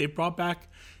ferret. They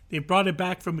brought it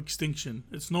back from extinction.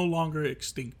 It's no longer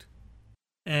extinct.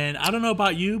 And I don't know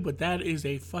about you, but that is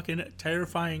a fucking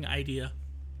terrifying idea.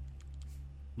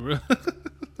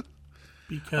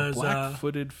 Because a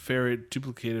black-footed ferret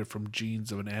duplicated from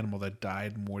genes of an animal that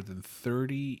died more than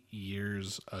 30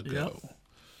 years ago.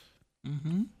 Yep.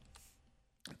 Mm-hmm.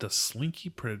 The slinky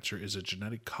predator is a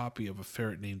genetic copy of a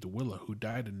ferret named Willa, who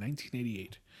died in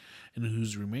 1988, and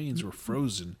whose remains were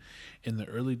frozen in the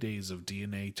early days of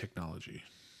DNA technology.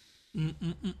 I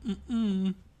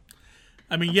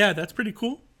mean, yeah, that's pretty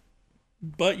cool.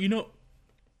 But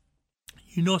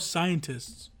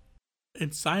scientists,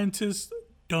 and scientists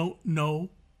don't know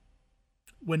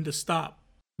when to stop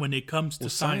when it comes to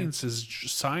science.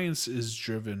 Science is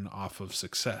driven off of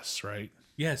success, right?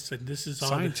 Yes, and this is all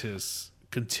scientists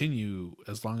continue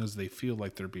as long as they feel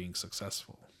like they're being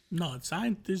successful. No,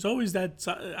 science. There's always that.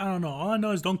 I don't know. All I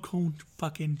know is don't clone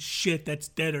fucking shit that's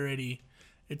dead already.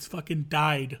 It's fucking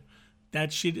died.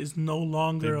 that shit is no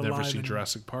longer They've alive. never seen anymore.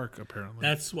 Jurassic Park, apparently.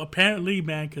 That's apparently,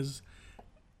 man, because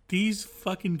these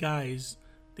fucking guys,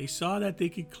 they saw that they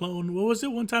could clone. What was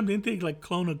it? One time, didn't they like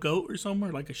clone a goat or something,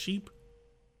 or like a sheep?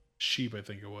 Sheep, I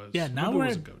think it was. Yeah, now Maybe we're it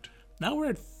was at, a goat. now we're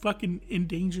at fucking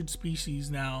endangered species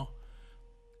now.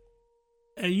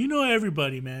 And you know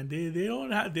everybody, man. They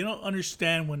don't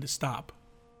understand when to stop.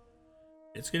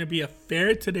 It's gonna be a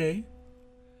ferret today.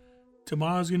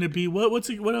 Tomorrow's gonna be what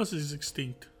else is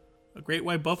extinct? A great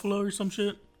white buffalo or some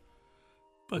shit.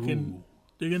 Fucking, Ooh.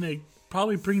 they're gonna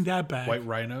probably bring that back. White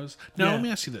rhinos. Now Yeah. let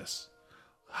me ask you this: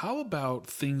 how about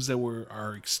things that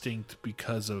are extinct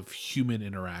because of human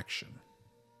interaction,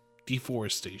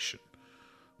 deforestation,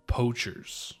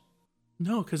 poachers?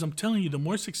 No, because I'm telling you, the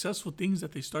more successful things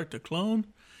that they start to clone,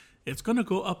 it's gonna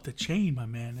go up the chain, my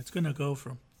man. It's gonna go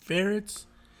from ferrets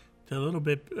to a little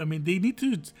bit. I mean, they need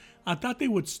to. I thought they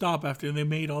would stop after they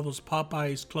made all those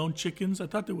Popeyes clone chickens. I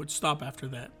thought they would stop after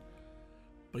that.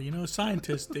 But you know,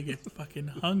 scientists, they get fucking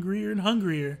hungrier and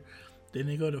hungrier. Then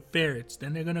they go to ferrets.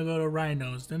 Then they're gonna go to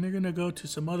rhinos. Then they're gonna go to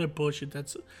some other bullshit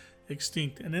that's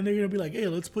extinct. And then they're gonna be like, hey,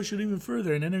 let's push it even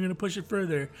further. And then they're gonna push it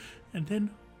further. And then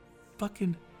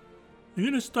fucking they're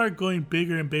gonna start going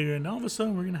bigger and bigger. And all of a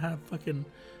sudden we're gonna have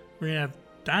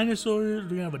dinosaurs. We're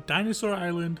gonna have a dinosaur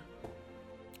island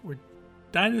where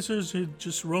dinosaurs are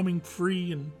just roaming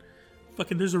free, and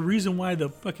fucking there's a reason why the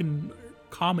fucking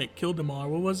comet killed them all.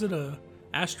 What was it? A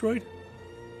asteroid?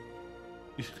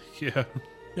 Yeah,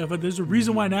 Yeah, but there's a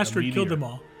reason why an asteroid killed meteor. them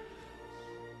all.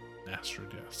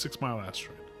 asteroid. Yeah, 6 Mile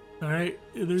asteroid. All right,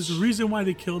 there's a reason why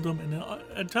they killed them, and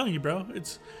I'm telling you, bro,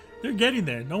 they're getting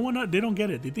there. They don't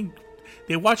get it. They think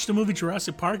they watched the movie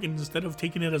Jurassic Park, and instead of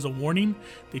taking it as a warning,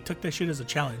 they took that shit as a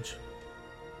challenge.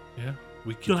 Yeah,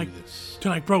 we They're can like, do this.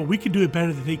 they're like, bro, we can do it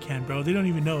better than they can, bro. They don't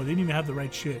even know. They didn't even have the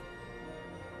right shit.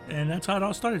 And that's how it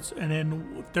all starts. And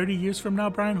then 30 years from now,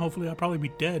 Brian, hopefully I'll probably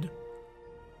be dead.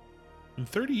 In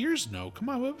 30 years, no. Come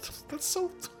on, that's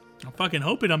so. I'm fucking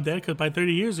hoping I'm dead, because by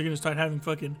 30 years, they're going to start having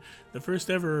fucking the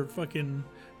first ever fucking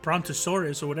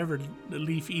Brontosaurus or whatever the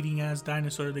leaf-eating ass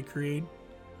dinosaur they create.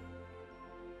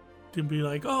 To be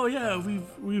like, oh yeah,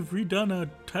 we've redone a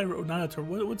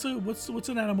what's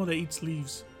an animal that eats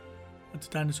leaves? What's a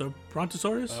dinosaur?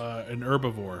 Brontosaurus? An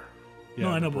herbivore. Yeah, No,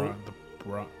 I know,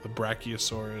 the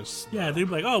Brachiosaurus. Yeah, they'd be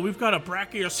like, oh, we've got a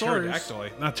Brachiosaurus. Pterodactyl,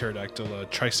 not pterodactyl.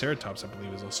 Triceratops, I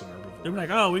believe, is also an herbivore. They'd be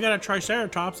like, oh, we got a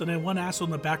Triceratops, and then one asshole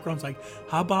in the background's like,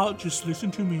 how about just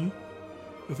listen to me?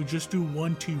 If we just do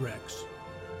one T-Rex.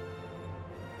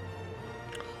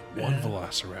 One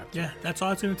Velociraptor. Yeah, that's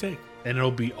all it's gonna take. And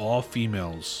it'll be all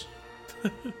females.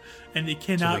 And they So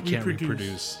cannot they can't reproduce.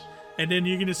 reproduce. And then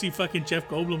you're gonna see fucking Jeff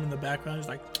Goldblum in the background. He's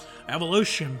like,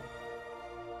 evolution.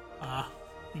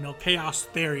 Chaos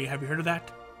theory. Have you heard of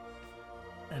that?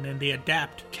 And then they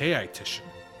adapt. K.I.tician.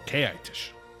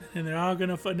 And they're all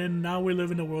gonna. And then now we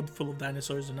live in a world full of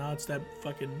dinosaurs, and now it's that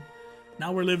fucking.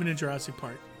 Now we're living in Jurassic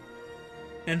Park.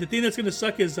 And the thing that's gonna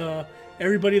suck is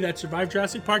everybody that survived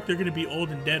Jurassic Park, they're gonna be old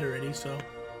and dead already. So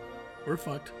we're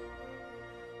fucked.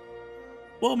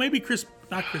 Well, maybe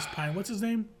not Chris Pine. What's his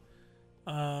name?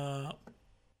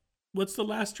 What's the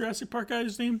last Jurassic Park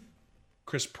guy's name?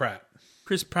 Chris Pratt.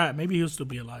 Chris Pratt. Maybe he'll still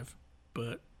be alive,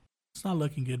 but it's not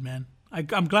looking good, man.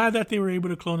 I'm glad that they were able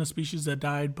to clone a species that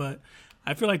died, but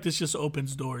I feel like this just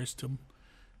opens doors to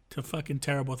fucking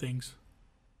terrible things.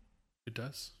 It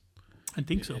does. I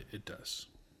think so. It does.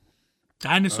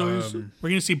 Dinosaurs. We're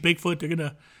gonna see Bigfoot.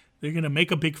 They're gonna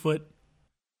make a Bigfoot.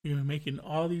 They're gonna be making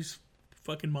all these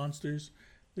fucking monsters.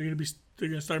 They're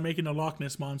gonna start making a Loch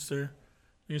Ness monster.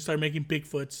 They're gonna start making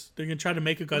Bigfoots. They're gonna try to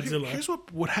make a Godzilla. Here's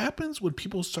what happens when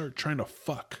people start trying to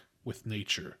fuck with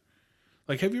nature.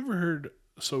 Like, have you ever heard?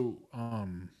 So,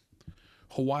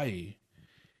 Hawaii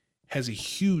has a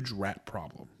huge rat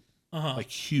problem. Like,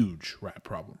 huge rat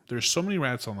problem. There's so many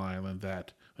rats on the island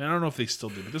that, and I don't know if they still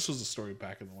do, but this was a story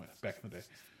back in the day.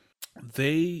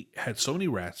 They had so many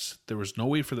rats, there was no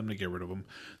way for them to get rid of them.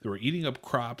 They were eating up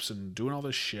crops and doing all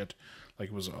this shit like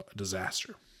it was a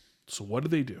disaster. So what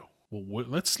do? Well,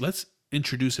 let's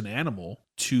introduce an animal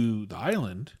to the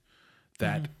island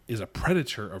that is a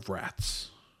predator of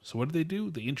rats. So what do?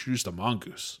 They introduced a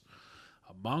mongoose.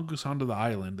 A mongoose onto the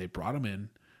island. They brought him in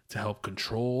to help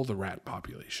control the rat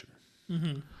population.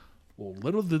 Well,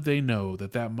 little did they know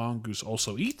that mongoose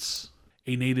also eats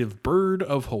a native bird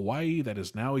of Hawaii that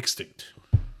is now extinct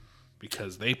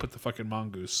because they put the fucking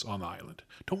mongoose on the island.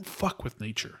 Don't fuck with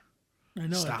nature. I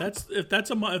know. Stop. If that's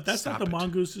not Stop the it.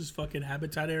 mongoose's fucking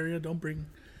habitat area, don't be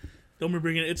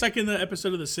bringing it. It's like in the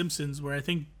episode of The Simpsons where I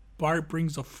think Bart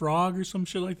brings a frog or some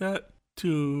shit like that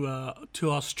to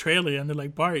Australia, and they're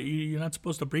like, Bart, you're not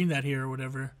supposed to bring that here or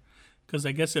whatever, because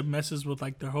I guess it messes with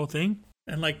like their whole thing.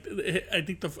 And like I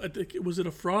think was it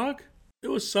a frog? It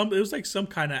was like some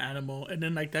kind of animal, and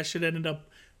then like that shit ended up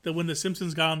that when the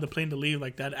Simpsons got on the plane to leave,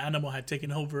 like that animal had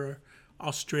taken over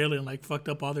Australia and like fucked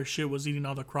up all their shit, was eating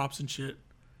all the crops and shit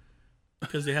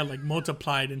because they had like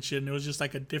multiplied and shit, and it was just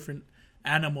like a different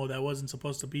animal that wasn't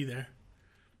supposed to be there,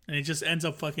 and it just ends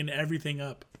up fucking everything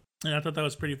up. And I thought that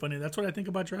was pretty funny. That's what I think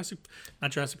about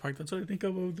not Jurassic Park. That's what I think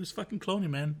of this fucking cloning,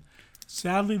 man.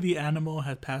 Sadly, the animal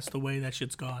had passed away. That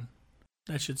shit's gone.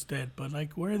 That shit's dead. But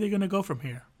like, where are they gonna go from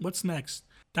here? What's next?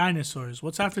 Dinosaurs.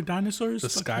 What's after dinosaurs? The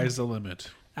sky's the limit.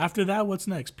 After that, what's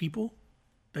next? People?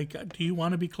 Like, do you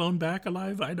want to be cloned back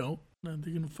alive? I don't. They're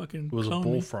gonna fucking. It was a clone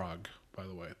me. bullfrog, by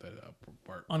the way. That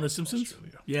Bart On The Simpsons.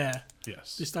 Australia. Yeah.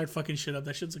 Yes. They start fucking shit up.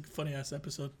 That shit's a funny ass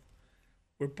episode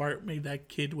where Bart made that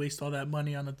kid waste all that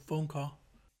money on a phone call.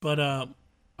 But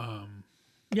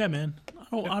yeah, man.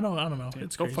 I don't know.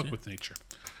 It's don't crazy. fuck with nature.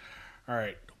 All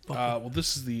right. Well,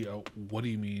 this is the What Do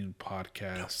You Mean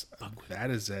podcast. That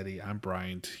is Eddie. I'm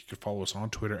Bryant. You can follow us on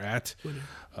Twitter at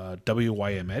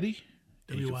WYM Eddie.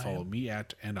 And you can follow me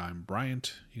at And I'm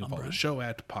Bryant. You can follow the show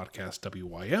at Podcast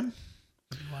WYM.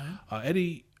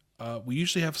 Eddie, we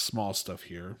usually have small stuff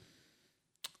here.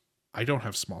 I don't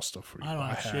have small stuff for you. I don't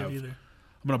have shit either.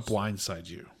 I'm going to blindside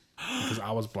you because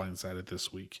I was blindsided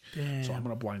this week. Damn. So I'm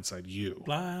going to blindside you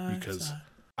because Blindside.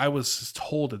 I was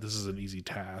told that this is an easy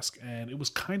task, and it was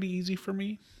kind of easy for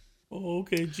me. Oh,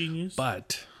 okay, genius.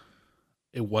 But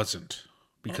it wasn't,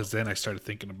 because then I started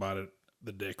thinking about it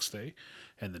the next day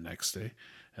and the next day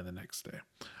and the next day.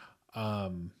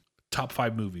 Top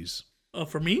 5 movies.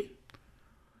 For me?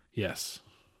 Yes.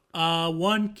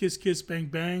 1, Kiss Kiss Bang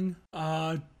Bang.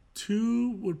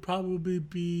 2 would probably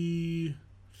be,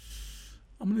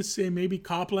 I'm going to say maybe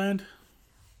Copland.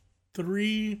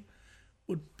 3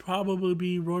 would probably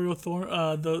be Royal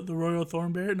the Royal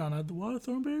Thornberry. No, not the Royal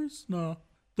Thornberries. No,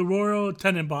 the Royal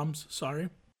Tenenbaums. Sorry,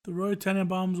 the Royal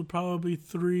Tenenbaums would probably be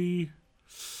 3.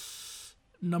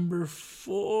 Number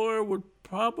 4 would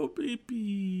probably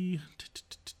be,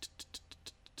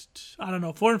 I don't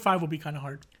know. 4 and 5 would be kind of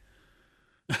hard.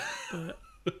 But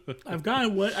I've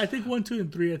gotten what I think 1, 2,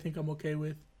 and 3. I think I'm okay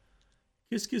with.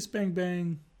 Kiss Kiss Bang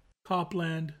Bang,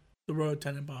 Copland, the Royal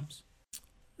Tenenbaums.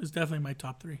 Is definitely my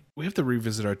top 3. We have to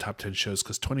revisit our top 10 shows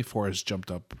because 24 has jumped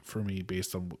up for me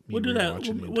based on me We'll do that.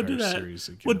 rewatching We'll the do entire that. series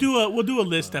again. We'll do a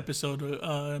list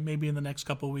episode maybe in the next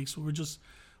couple of weeks.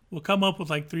 We'll come up with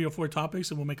like 3 or 4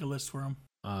 topics and we'll make a list for them.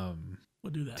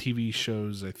 We'll do that. TV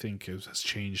shows, I think, has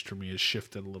changed for me, has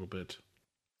shifted a little bit.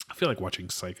 I feel like watching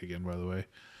Psych again, by the way.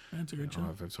 That's a good I don't know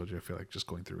show. if I've told you, I feel like just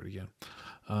going through it again.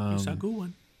 It's a good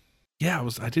one. Yeah,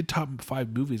 I did top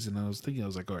 5 movies, and I was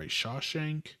like, all right,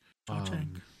 Shawshank.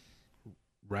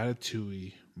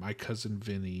 Ratatouille, My Cousin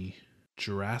Vinny,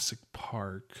 Jurassic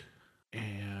Park,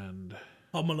 and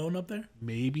Home Alone up there?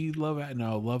 maybe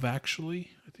Love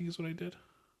Actually, I think is what I did.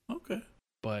 Okay.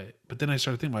 But then I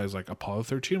started thinking about it, I was like, Apollo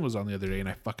 13 was on the other day, and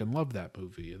I fucking love that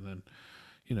movie. And then,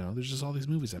 there's just all these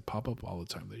movies that pop up all the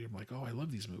time that you're like, oh, I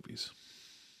love these movies.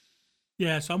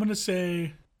 Yeah, so I'm going to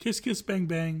say Kiss Kiss Bang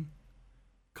Bang,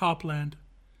 Copland,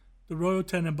 the Royal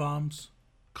Tenenbaums.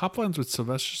 Copland's with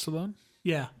Sylvester Stallone?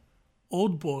 Yeah.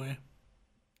 Old Boy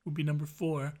would be number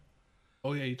 4.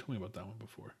 Oh, yeah, you told me about that one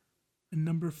before. And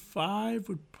number 5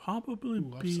 would probably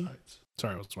be... Offsides.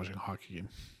 Sorry, I was watching a hockey game.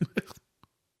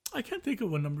 I can't think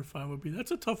of what number 5 would be.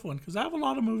 That's a tough one because I have a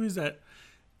lot of movies that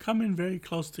come in very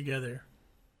close together.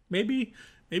 Maybe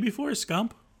Forrest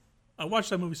Gump. I watched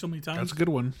that movie so many times. That's a good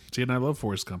one. See, and I love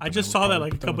Forrest Gump. I just saw that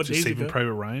like a couple days Saving ago.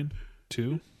 Private Ryan,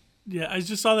 too. Yeah, I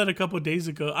just saw that a couple days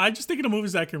ago. I just think of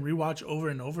movies that I can rewatch over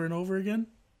and over and over again.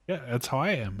 Yeah, that's how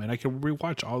I am, and I can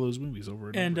rewatch all those movies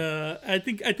over and over. And I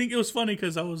think it was funny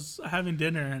because I was having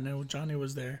dinner and then Johnny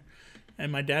was there,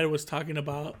 and my dad was talking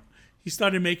about. He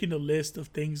started making a list of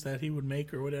things that he would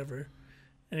make or whatever,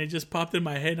 and it just popped in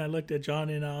my head. And I looked at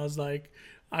Johnny and I was like,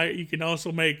 "You can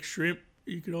also make shrimp.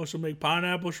 You can also make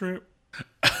pineapple shrimp.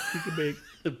 You can make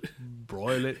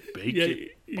broil it, bake Yeah,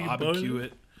 it, you can barbecue boil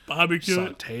it, barbecue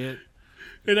it." saute it,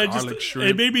 And I garlic just shrimp,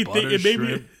 it made me think. butter It made me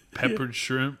shrimp, peppered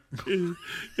shrimp.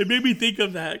 it made me think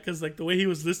of that because like the way he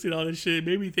was listing all this shit, it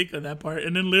made me think of that part.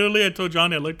 And then literally I told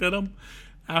Johnny, I looked at him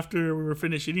after we were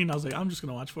finished eating, I was like, I'm just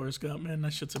gonna watch Forrest Gump, man.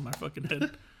 That shit's in my fucking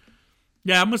head.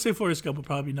 Yeah, I'm gonna say Forrest Gump will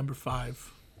probably be number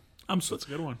 5. That's a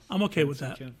good one. I'm okay with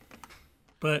that. Can.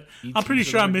 But E.T. I'm pretty is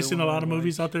sure I'm another missing good a one lot of I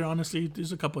movies like. out there. Honestly,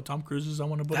 there's a couple of Tom Cruises I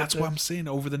want to put. That's up there. what I'm saying.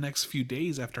 Over the next few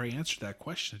days after I answered that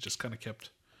question, it just kind of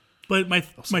kept. But my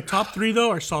top 3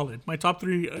 though are solid. My top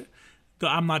 3,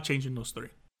 I'm not changing those 3.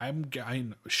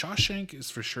 Shawshank is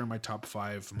for sure in my top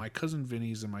 5. My Cousin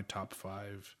Vinny's in my top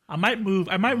 5. I might move.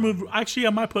 Actually,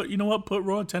 I might put. You know what? Put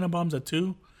Royal Tenenbaums at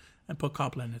 2, and put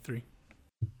Copland at 3.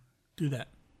 Do that.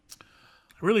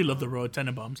 I really love the Royal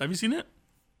Tenenbaums. Have you seen it?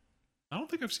 I don't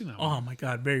think I've seen that one. Oh my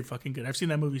god, very fucking good. I've seen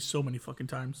that movie so many fucking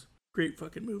times. Great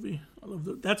fucking movie. I love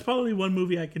that. That's probably one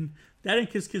movie I can. That and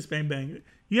Kiss Kiss Bang Bang.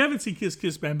 You haven't seen Kiss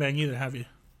Kiss Bang Bang either, have you?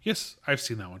 Yes, I've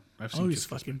seen that one. I've seen. Oh, he's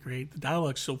fucking great. The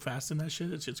dialogue's so fast in that shit.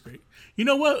 That shit's great. You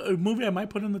know what? A movie I might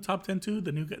put in the top 10 too.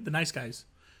 The Nice Guys.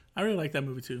 I really like that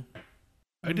movie too.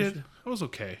 I did. It was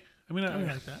okay. I mean, I really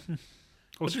like that.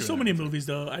 But there's so many movies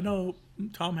though. I know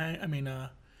Tom Hanks. I mean,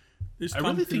 there's. Tom I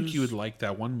really Cruise. think you would like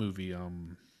that one movie.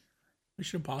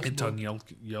 Mission Impossible. Anton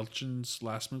Yelchin's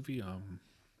last movie.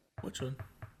 Which one?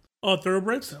 Oh,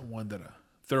 Thoroughbreds. That one that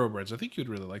Thoroughbreds. I think you'd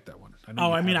really like that one.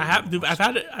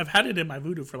 I've had it in my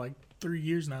Vudu for like 3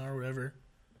 years now or whatever.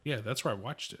 Yeah, that's where I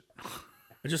watched it.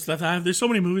 I just left. There's so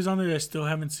many movies on there that I still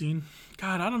haven't seen.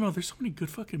 God, I don't know. There's so many good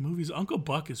fucking movies. Uncle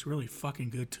Buck is really fucking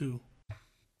good too.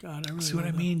 God, I really see what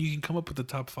I mean. You can come up with the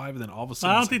top 5, and then all of a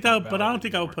sudden. I don't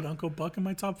think I would put Uncle Buck in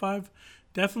my top 5.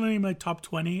 Definitely in my top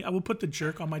 20. I would put The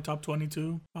Jerk on my top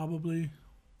 22, probably.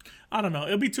 I don't know.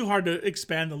 It'll be too hard to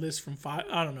expand the list from 5.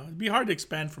 I don't know. It'd be hard to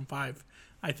expand from 5.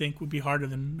 I think would be harder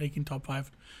than making top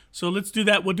 5. So let's do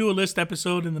that. We'll do a list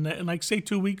episode in like say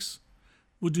 2 weeks.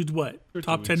 We'll do what?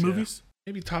 Top 10 movies?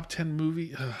 Yeah. Maybe top 10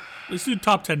 movie. Let's do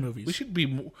top 10 movies.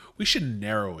 We should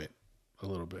narrow it a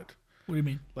little bit. What do you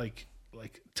mean? Like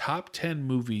top 10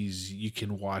 movies you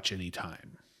can watch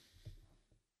anytime.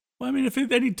 Well, I mean, if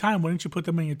at any time, wouldn't you put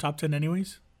them in your top 10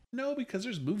 anyways? No, because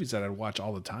there's movies that I watch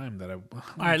all the time that I. All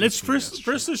right, let's first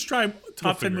let's try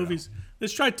top 10 movies.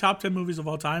 Let's try top 10 movies of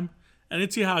all time, and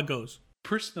let's see how it goes. The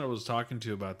person that I was talking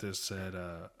to about this said,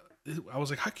 I was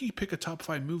like, how can you pick a top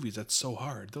 5 movies? That's so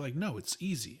hard. They're like, no, it's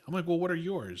easy. I'm like, well, what are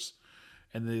yours?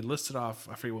 And they listed off,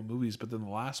 I forget what movies, but then the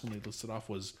last one they listed off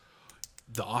was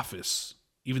The Office.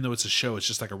 Even though it's a show, it's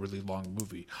just like a really long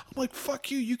movie. I'm like, fuck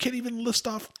you. You can't even list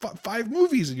off 5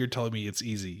 movies and you're telling me it's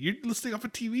easy. You're listing off a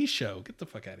TV show. Get the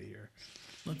fuck out of here.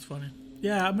 That's funny.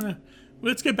 Yeah,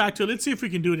 let's get back to it. Let's see if we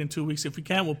can do it in 2 weeks. If we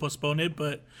can't, we'll postpone it,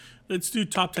 but let's do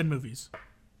top 10 movies.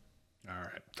 All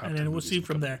right. And then we'll see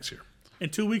from there. In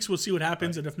 2 weeks, we'll see what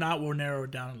happens. Right. And if not, we'll narrow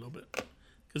it down a little bit.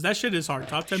 Because that shit is hard.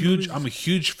 Top 10 movies. I'm a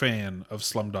huge fan of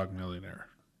Slumdog Millionaire,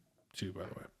 too, by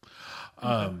the way.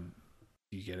 Okay.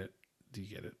 Do you get it? Do you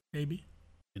get it? Maybe.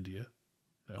 India.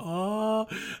 No. Oh.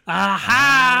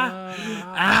 Aha.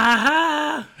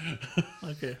 Aha.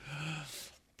 Okay.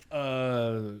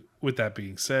 With that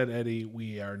being said, Eddie,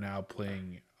 we are now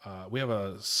playing. We have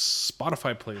a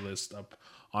Spotify playlist up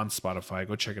on Spotify.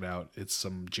 Go check it out. It's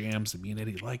some jams that me and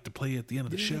Eddie like to play at the end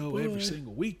of the show every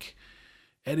single week.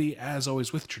 Eddie, as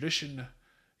always, with tradition,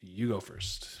 you go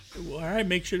first. All right.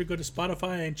 Make sure to go to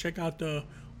Spotify and check out the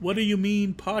What Do You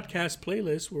Mean podcast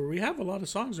playlist, where we have a lot of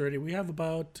songs already. We have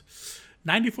about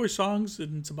 94 songs,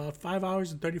 and it's about 5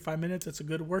 hours and 35 minutes. That's a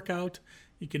good workout.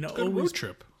 You can always road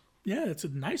trip. Yeah, it's a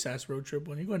nice ass road trip.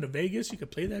 When you go into Vegas, you can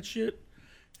play that shit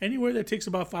anywhere that takes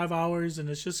about 5 hours, and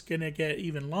it's just gonna get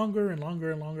even longer and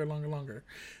longer and longer and longer.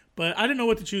 But I didn't know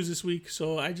what to choose this week,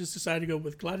 so I just decided to go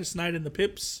with Gladys Knight and the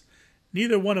Pips.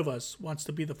 Neither one of us wants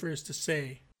to be the first to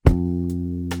say.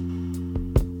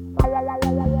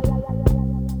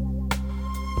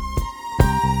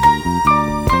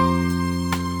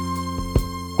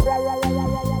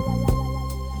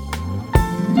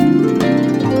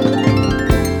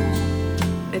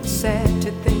 It's sad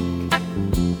to think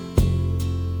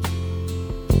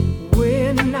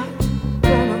we're not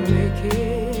gonna make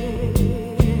it,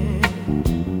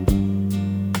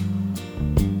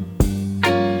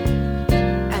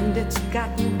 and it's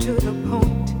gotten to the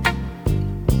point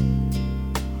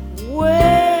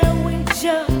where we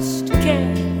just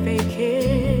can't fake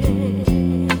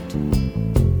it.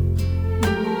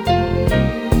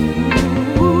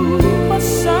 Ooh, for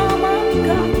some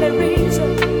ungodly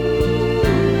reason,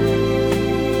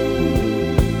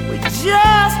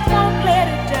 just won't let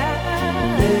it die.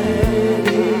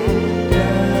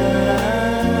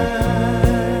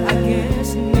 I guess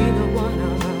neither one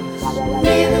of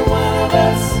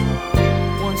us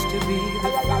wants to be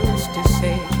the first to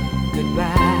say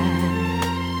goodbye.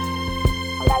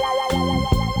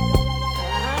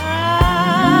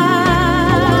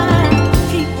 I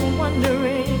keep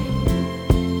wondering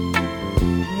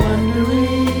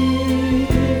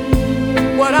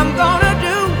what I'm gonna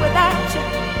do without you.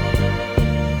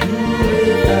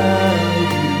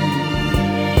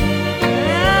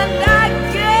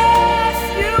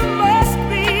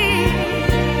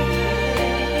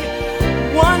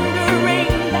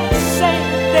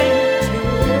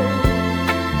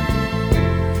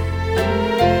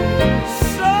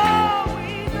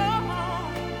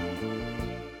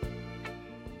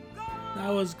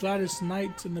 was Gladys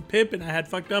Knight in the Pip, and I had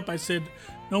fucked up. I said,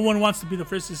 no one wants to be the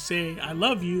first to say I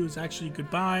love you. It's actually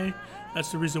goodbye.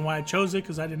 That's the reason why I chose it,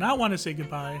 because I did not want to say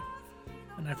goodbye.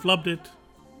 And I flubbed it.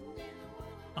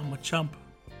 I'm a chump.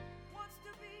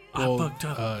 Well, I fucked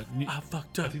up. I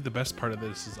fucked up. I think the best part of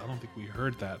this is I don't think we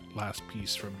heard that last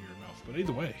piece from your mouth. But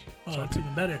either way. Oh, that's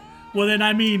even better. Well, then,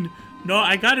 I mean, no,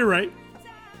 I got it right.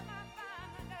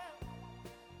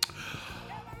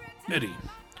 Eddie,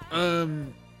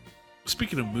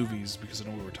 speaking of movies, because I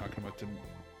know we were talking about them,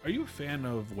 are you a fan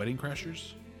of Wedding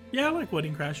Crashers? Yeah, I like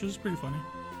Wedding Crashers. It's pretty funny.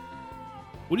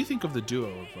 What do you think of the duo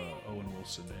of Owen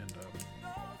Wilson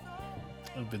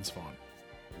and Vince Vaughn?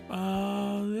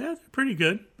 Yeah, they're pretty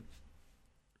good.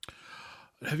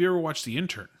 Have you ever watched The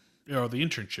Intern? Or The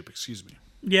Internship, excuse me.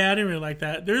 Yeah, I didn't really like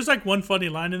that. There's like one funny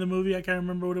line in the movie. I can't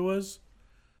remember what it was.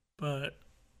 But,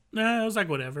 it was like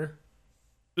whatever.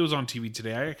 It was on TV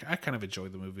today. I kind of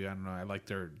enjoyed the movie. I don't know. I like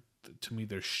their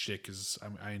shtick is.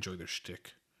 I enjoy their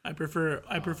shtick. I prefer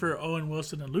Owen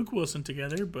Wilson and Luke Wilson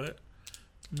together, but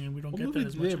I mean we don't get that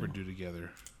as much. What did they ever do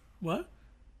together? What?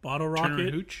 Bottle Turner Rocket.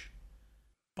 and Hooch?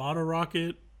 Bottle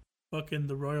Rocket. Fucking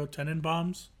the Royal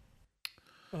Tenenbaums.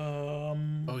 Oh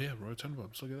yeah, Royal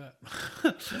Tenenbaums. Look at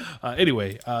that.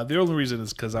 Anyway, the only reason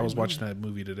is because I was watching that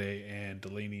movie today, and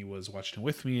Delaney was watching it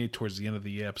with me. Towards the end of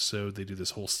the episode, they do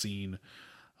this whole scene.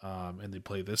 And they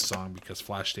play this song because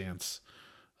Flashdance,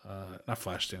 not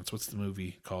Flashdance. What's the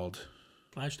movie called?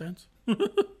 Flashdance.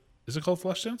 Is it called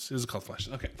Flashdance? Is it called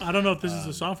Flashdance? Okay. I don't know if this is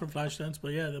a song from Flashdance, but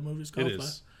yeah, the movie's called. It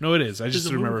is. No, it is. I just There's a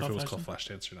didn't movie remember if it was called called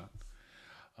Flashdance or not.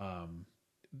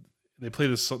 They play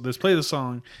this. They play the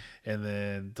song, and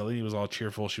then Delaney was all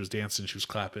cheerful. She was dancing. She was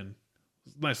clapping.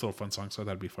 Nice little fun song. So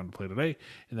that'd be fun to play today.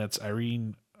 And that's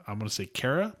Irene. I'm gonna say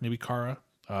Cara, maybe Cara.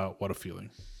 What a feeling.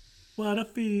 What a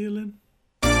feeling.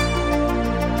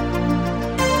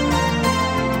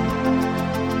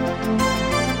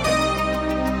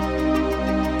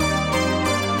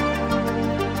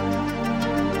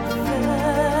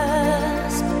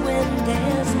 First, when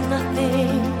there's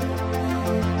nothing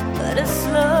but a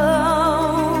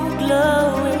slow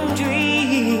glowing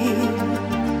dream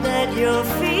that your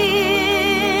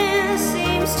fear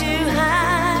seems to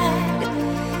hide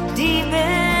deep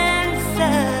inside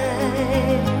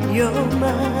your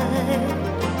mind.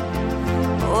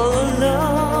 All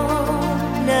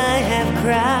alone I have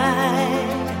cried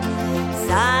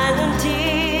silent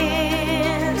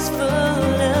tears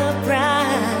full of pride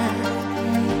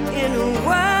in a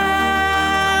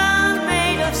world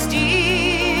made of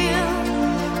steel,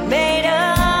 made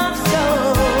of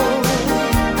soul.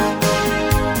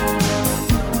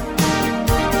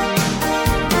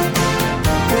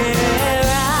 Where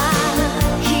I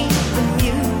keep the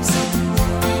music,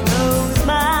 close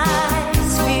my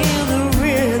eyes, feel the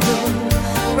rhythm,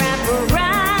 wrap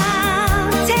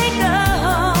around, take a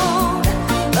hold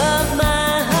of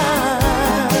my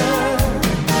heart.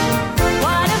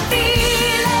 What a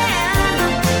feeling,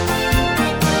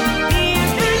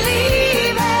 is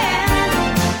believing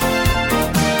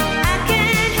I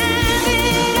can have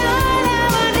it all. I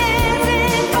want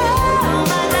dancing for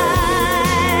my life.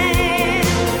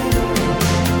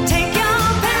 Take your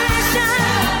passion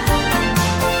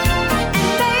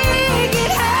and make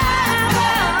it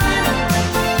happen.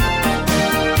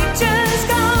 It just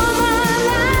come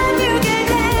alive. You can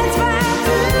dance right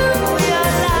through your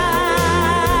life.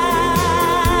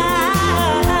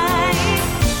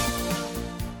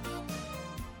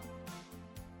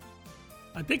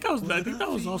 I think that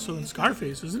was also in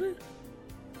Scarface, isn't it?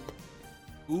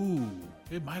 Ooh,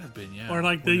 it might have been, yeah. Or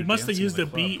like When they they're must have dancing used in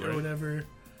the club, beat or right? whatever.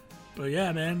 But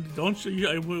yeah, man, don't show you.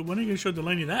 When are you gonna show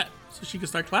Delaney that so she can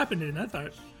start clapping in that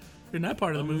part, in that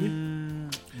part of the movie?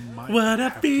 Might What a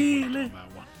have to wait on feeling.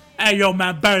 that one. Hey, yo,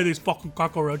 man, bury these fucking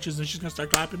cockroaches, and she's gonna start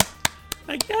clapping.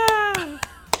 Like, yeah,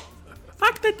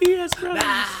 fuck the Diaz brothers.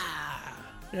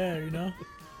 Yeah, you know,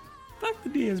 fuck the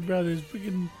Diaz brothers.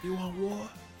 Freaking, You want war?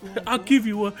 I'll give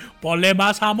you a ponle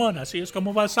más jamón. Así es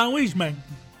como va el sándwich, man.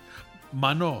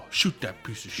 Mano, shoot that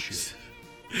piece of shit.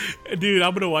 Dude,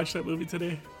 I'm gonna watch that movie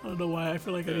today. I don't know why. I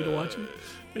feel like I need to watch it.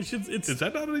 It's Is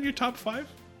that not in your top 5?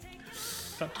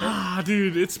 Top 10?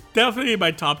 dude, it's definitely in my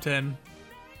top 10.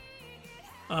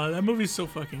 That movie's so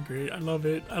fucking great. I love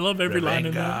it. I love every line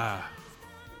in that.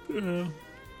 Revenga.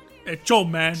 Hey, Joe,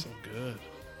 man, So good.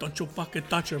 don't you fucking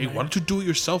touch her, Hey, man. why don't you do it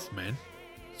yourself, man?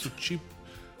 So cheap.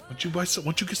 Why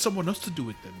don't you get someone else to do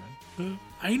it then, man?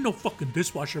 I ain't no fucking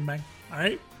dishwasher, man. All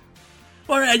right.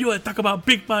 All right, you wanna talk about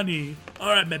big money? All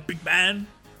right, man, big man.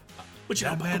 What you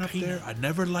know That about man up cocaine? there, I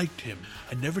never liked him.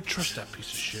 I never trust that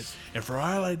piece of shit. And for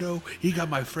all I know, he got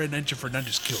my friend Angel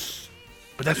Fernandez killed.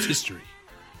 But that's history.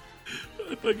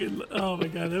 Fucking, oh my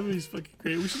god, that movie's fucking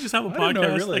great. We should just have a I didn't know I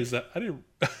podcast. realized that. I didn't.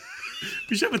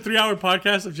 We should have a 3-hour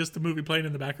podcast of just the movie playing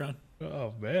in the background.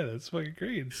 Oh man, that's fucking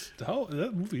great.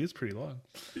 That movie is pretty long.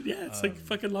 Yeah, it's like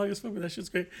fucking long as fuck, but that shit's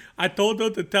great. I told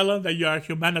them to tell him that you're a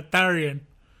humanitarian.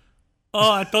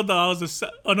 Oh, I thought that I was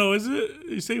oh no, is it?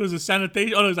 You say it was a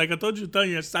sanitation? Oh no, it's like I told you to tell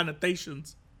you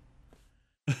sanitations.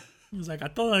 He was like, I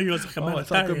told you it was a humanitarian. Oh,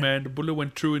 it's okay, man. The bullet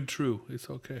went true and true. It's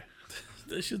okay.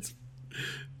 That shit's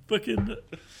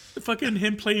fucking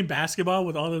him playing basketball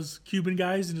with all those Cuban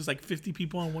guys and there's like 50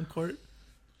 people on one court.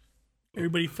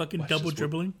 Everybody fucking double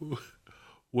dribbling.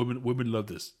 Women love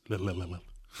this. Look at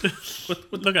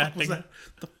that thing. Look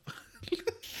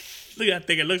at that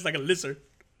thing. It looks like a lizard.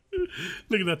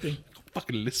 Look at that thing.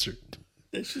 Fucking lizard.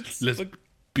 That shit's Lizard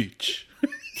bitch.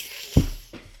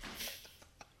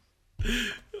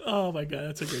 Oh my god,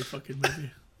 that's a great fucking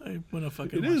movie. I want to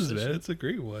fucking It watch is, that man. shit. It's a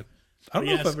great one. I don't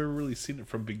know if I've ever really seen it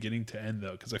from beginning to end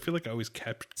though, because I feel like I always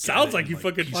kept. Sounds like you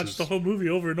fucking watched the whole movie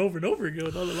over and over and over again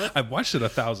with all the left. I've watched it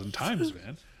 1,000 times,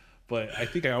 man. But I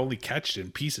think I only catch it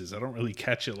in pieces. I don't really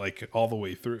catch it like all the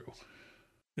way through.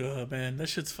 Oh man, that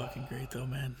shit's fucking great though,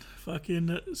 man.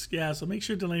 Fucking yeah. So make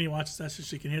sure Delaney watches that so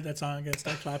she can hear that song and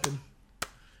start clapping.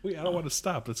 Wait, I don't want to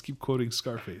stop. Let's keep quoting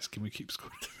Scarface. Can we keep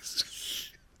quoting?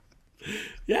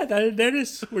 Yeah, there it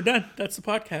is. We're done. That's the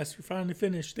podcast. We're finally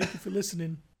finished. Thank you for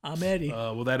listening. I'm Eddie.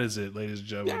 Well, that is it, ladies and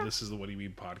gentlemen. This is the What Do You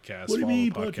Mean podcast. What do you Follow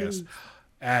mean the podcast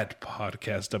at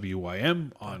Podcast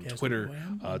WYM on Podcast Twitter.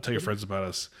 WYM Tell your friends about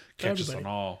us. Catch us on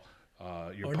all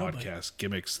your Or nobody. podcast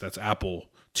gimmicks. That's Apple,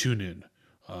 TuneIn,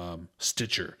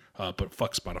 Stitcher. But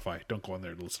fuck Spotify. Don't go on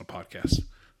there to listen to podcasts.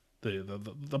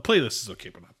 The playlist is okay,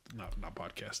 but not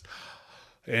podcast.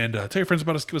 And tell your friends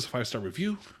about us. Give us a 5-star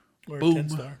review. Or Boom.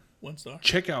 10-star. 1-star.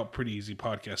 Check out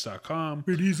PrettyEasyPodcast.com.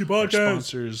 Pretty Easy Our Podcast.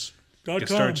 sponsors. Get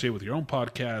started today with your own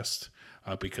podcast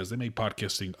because they make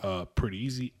podcasting pretty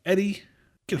easy. Eddie,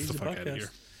 get us the fuck out of here.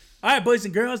 All right, boys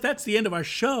and girls, that's the end of our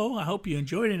show. I hope you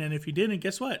enjoyed it. And if you didn't,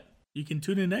 guess what? You can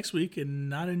tune in next week and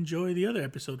not enjoy the other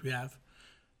episode we have.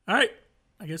 All right.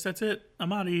 I guess that's it.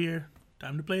 I'm out of here.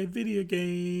 Time to play video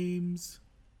games.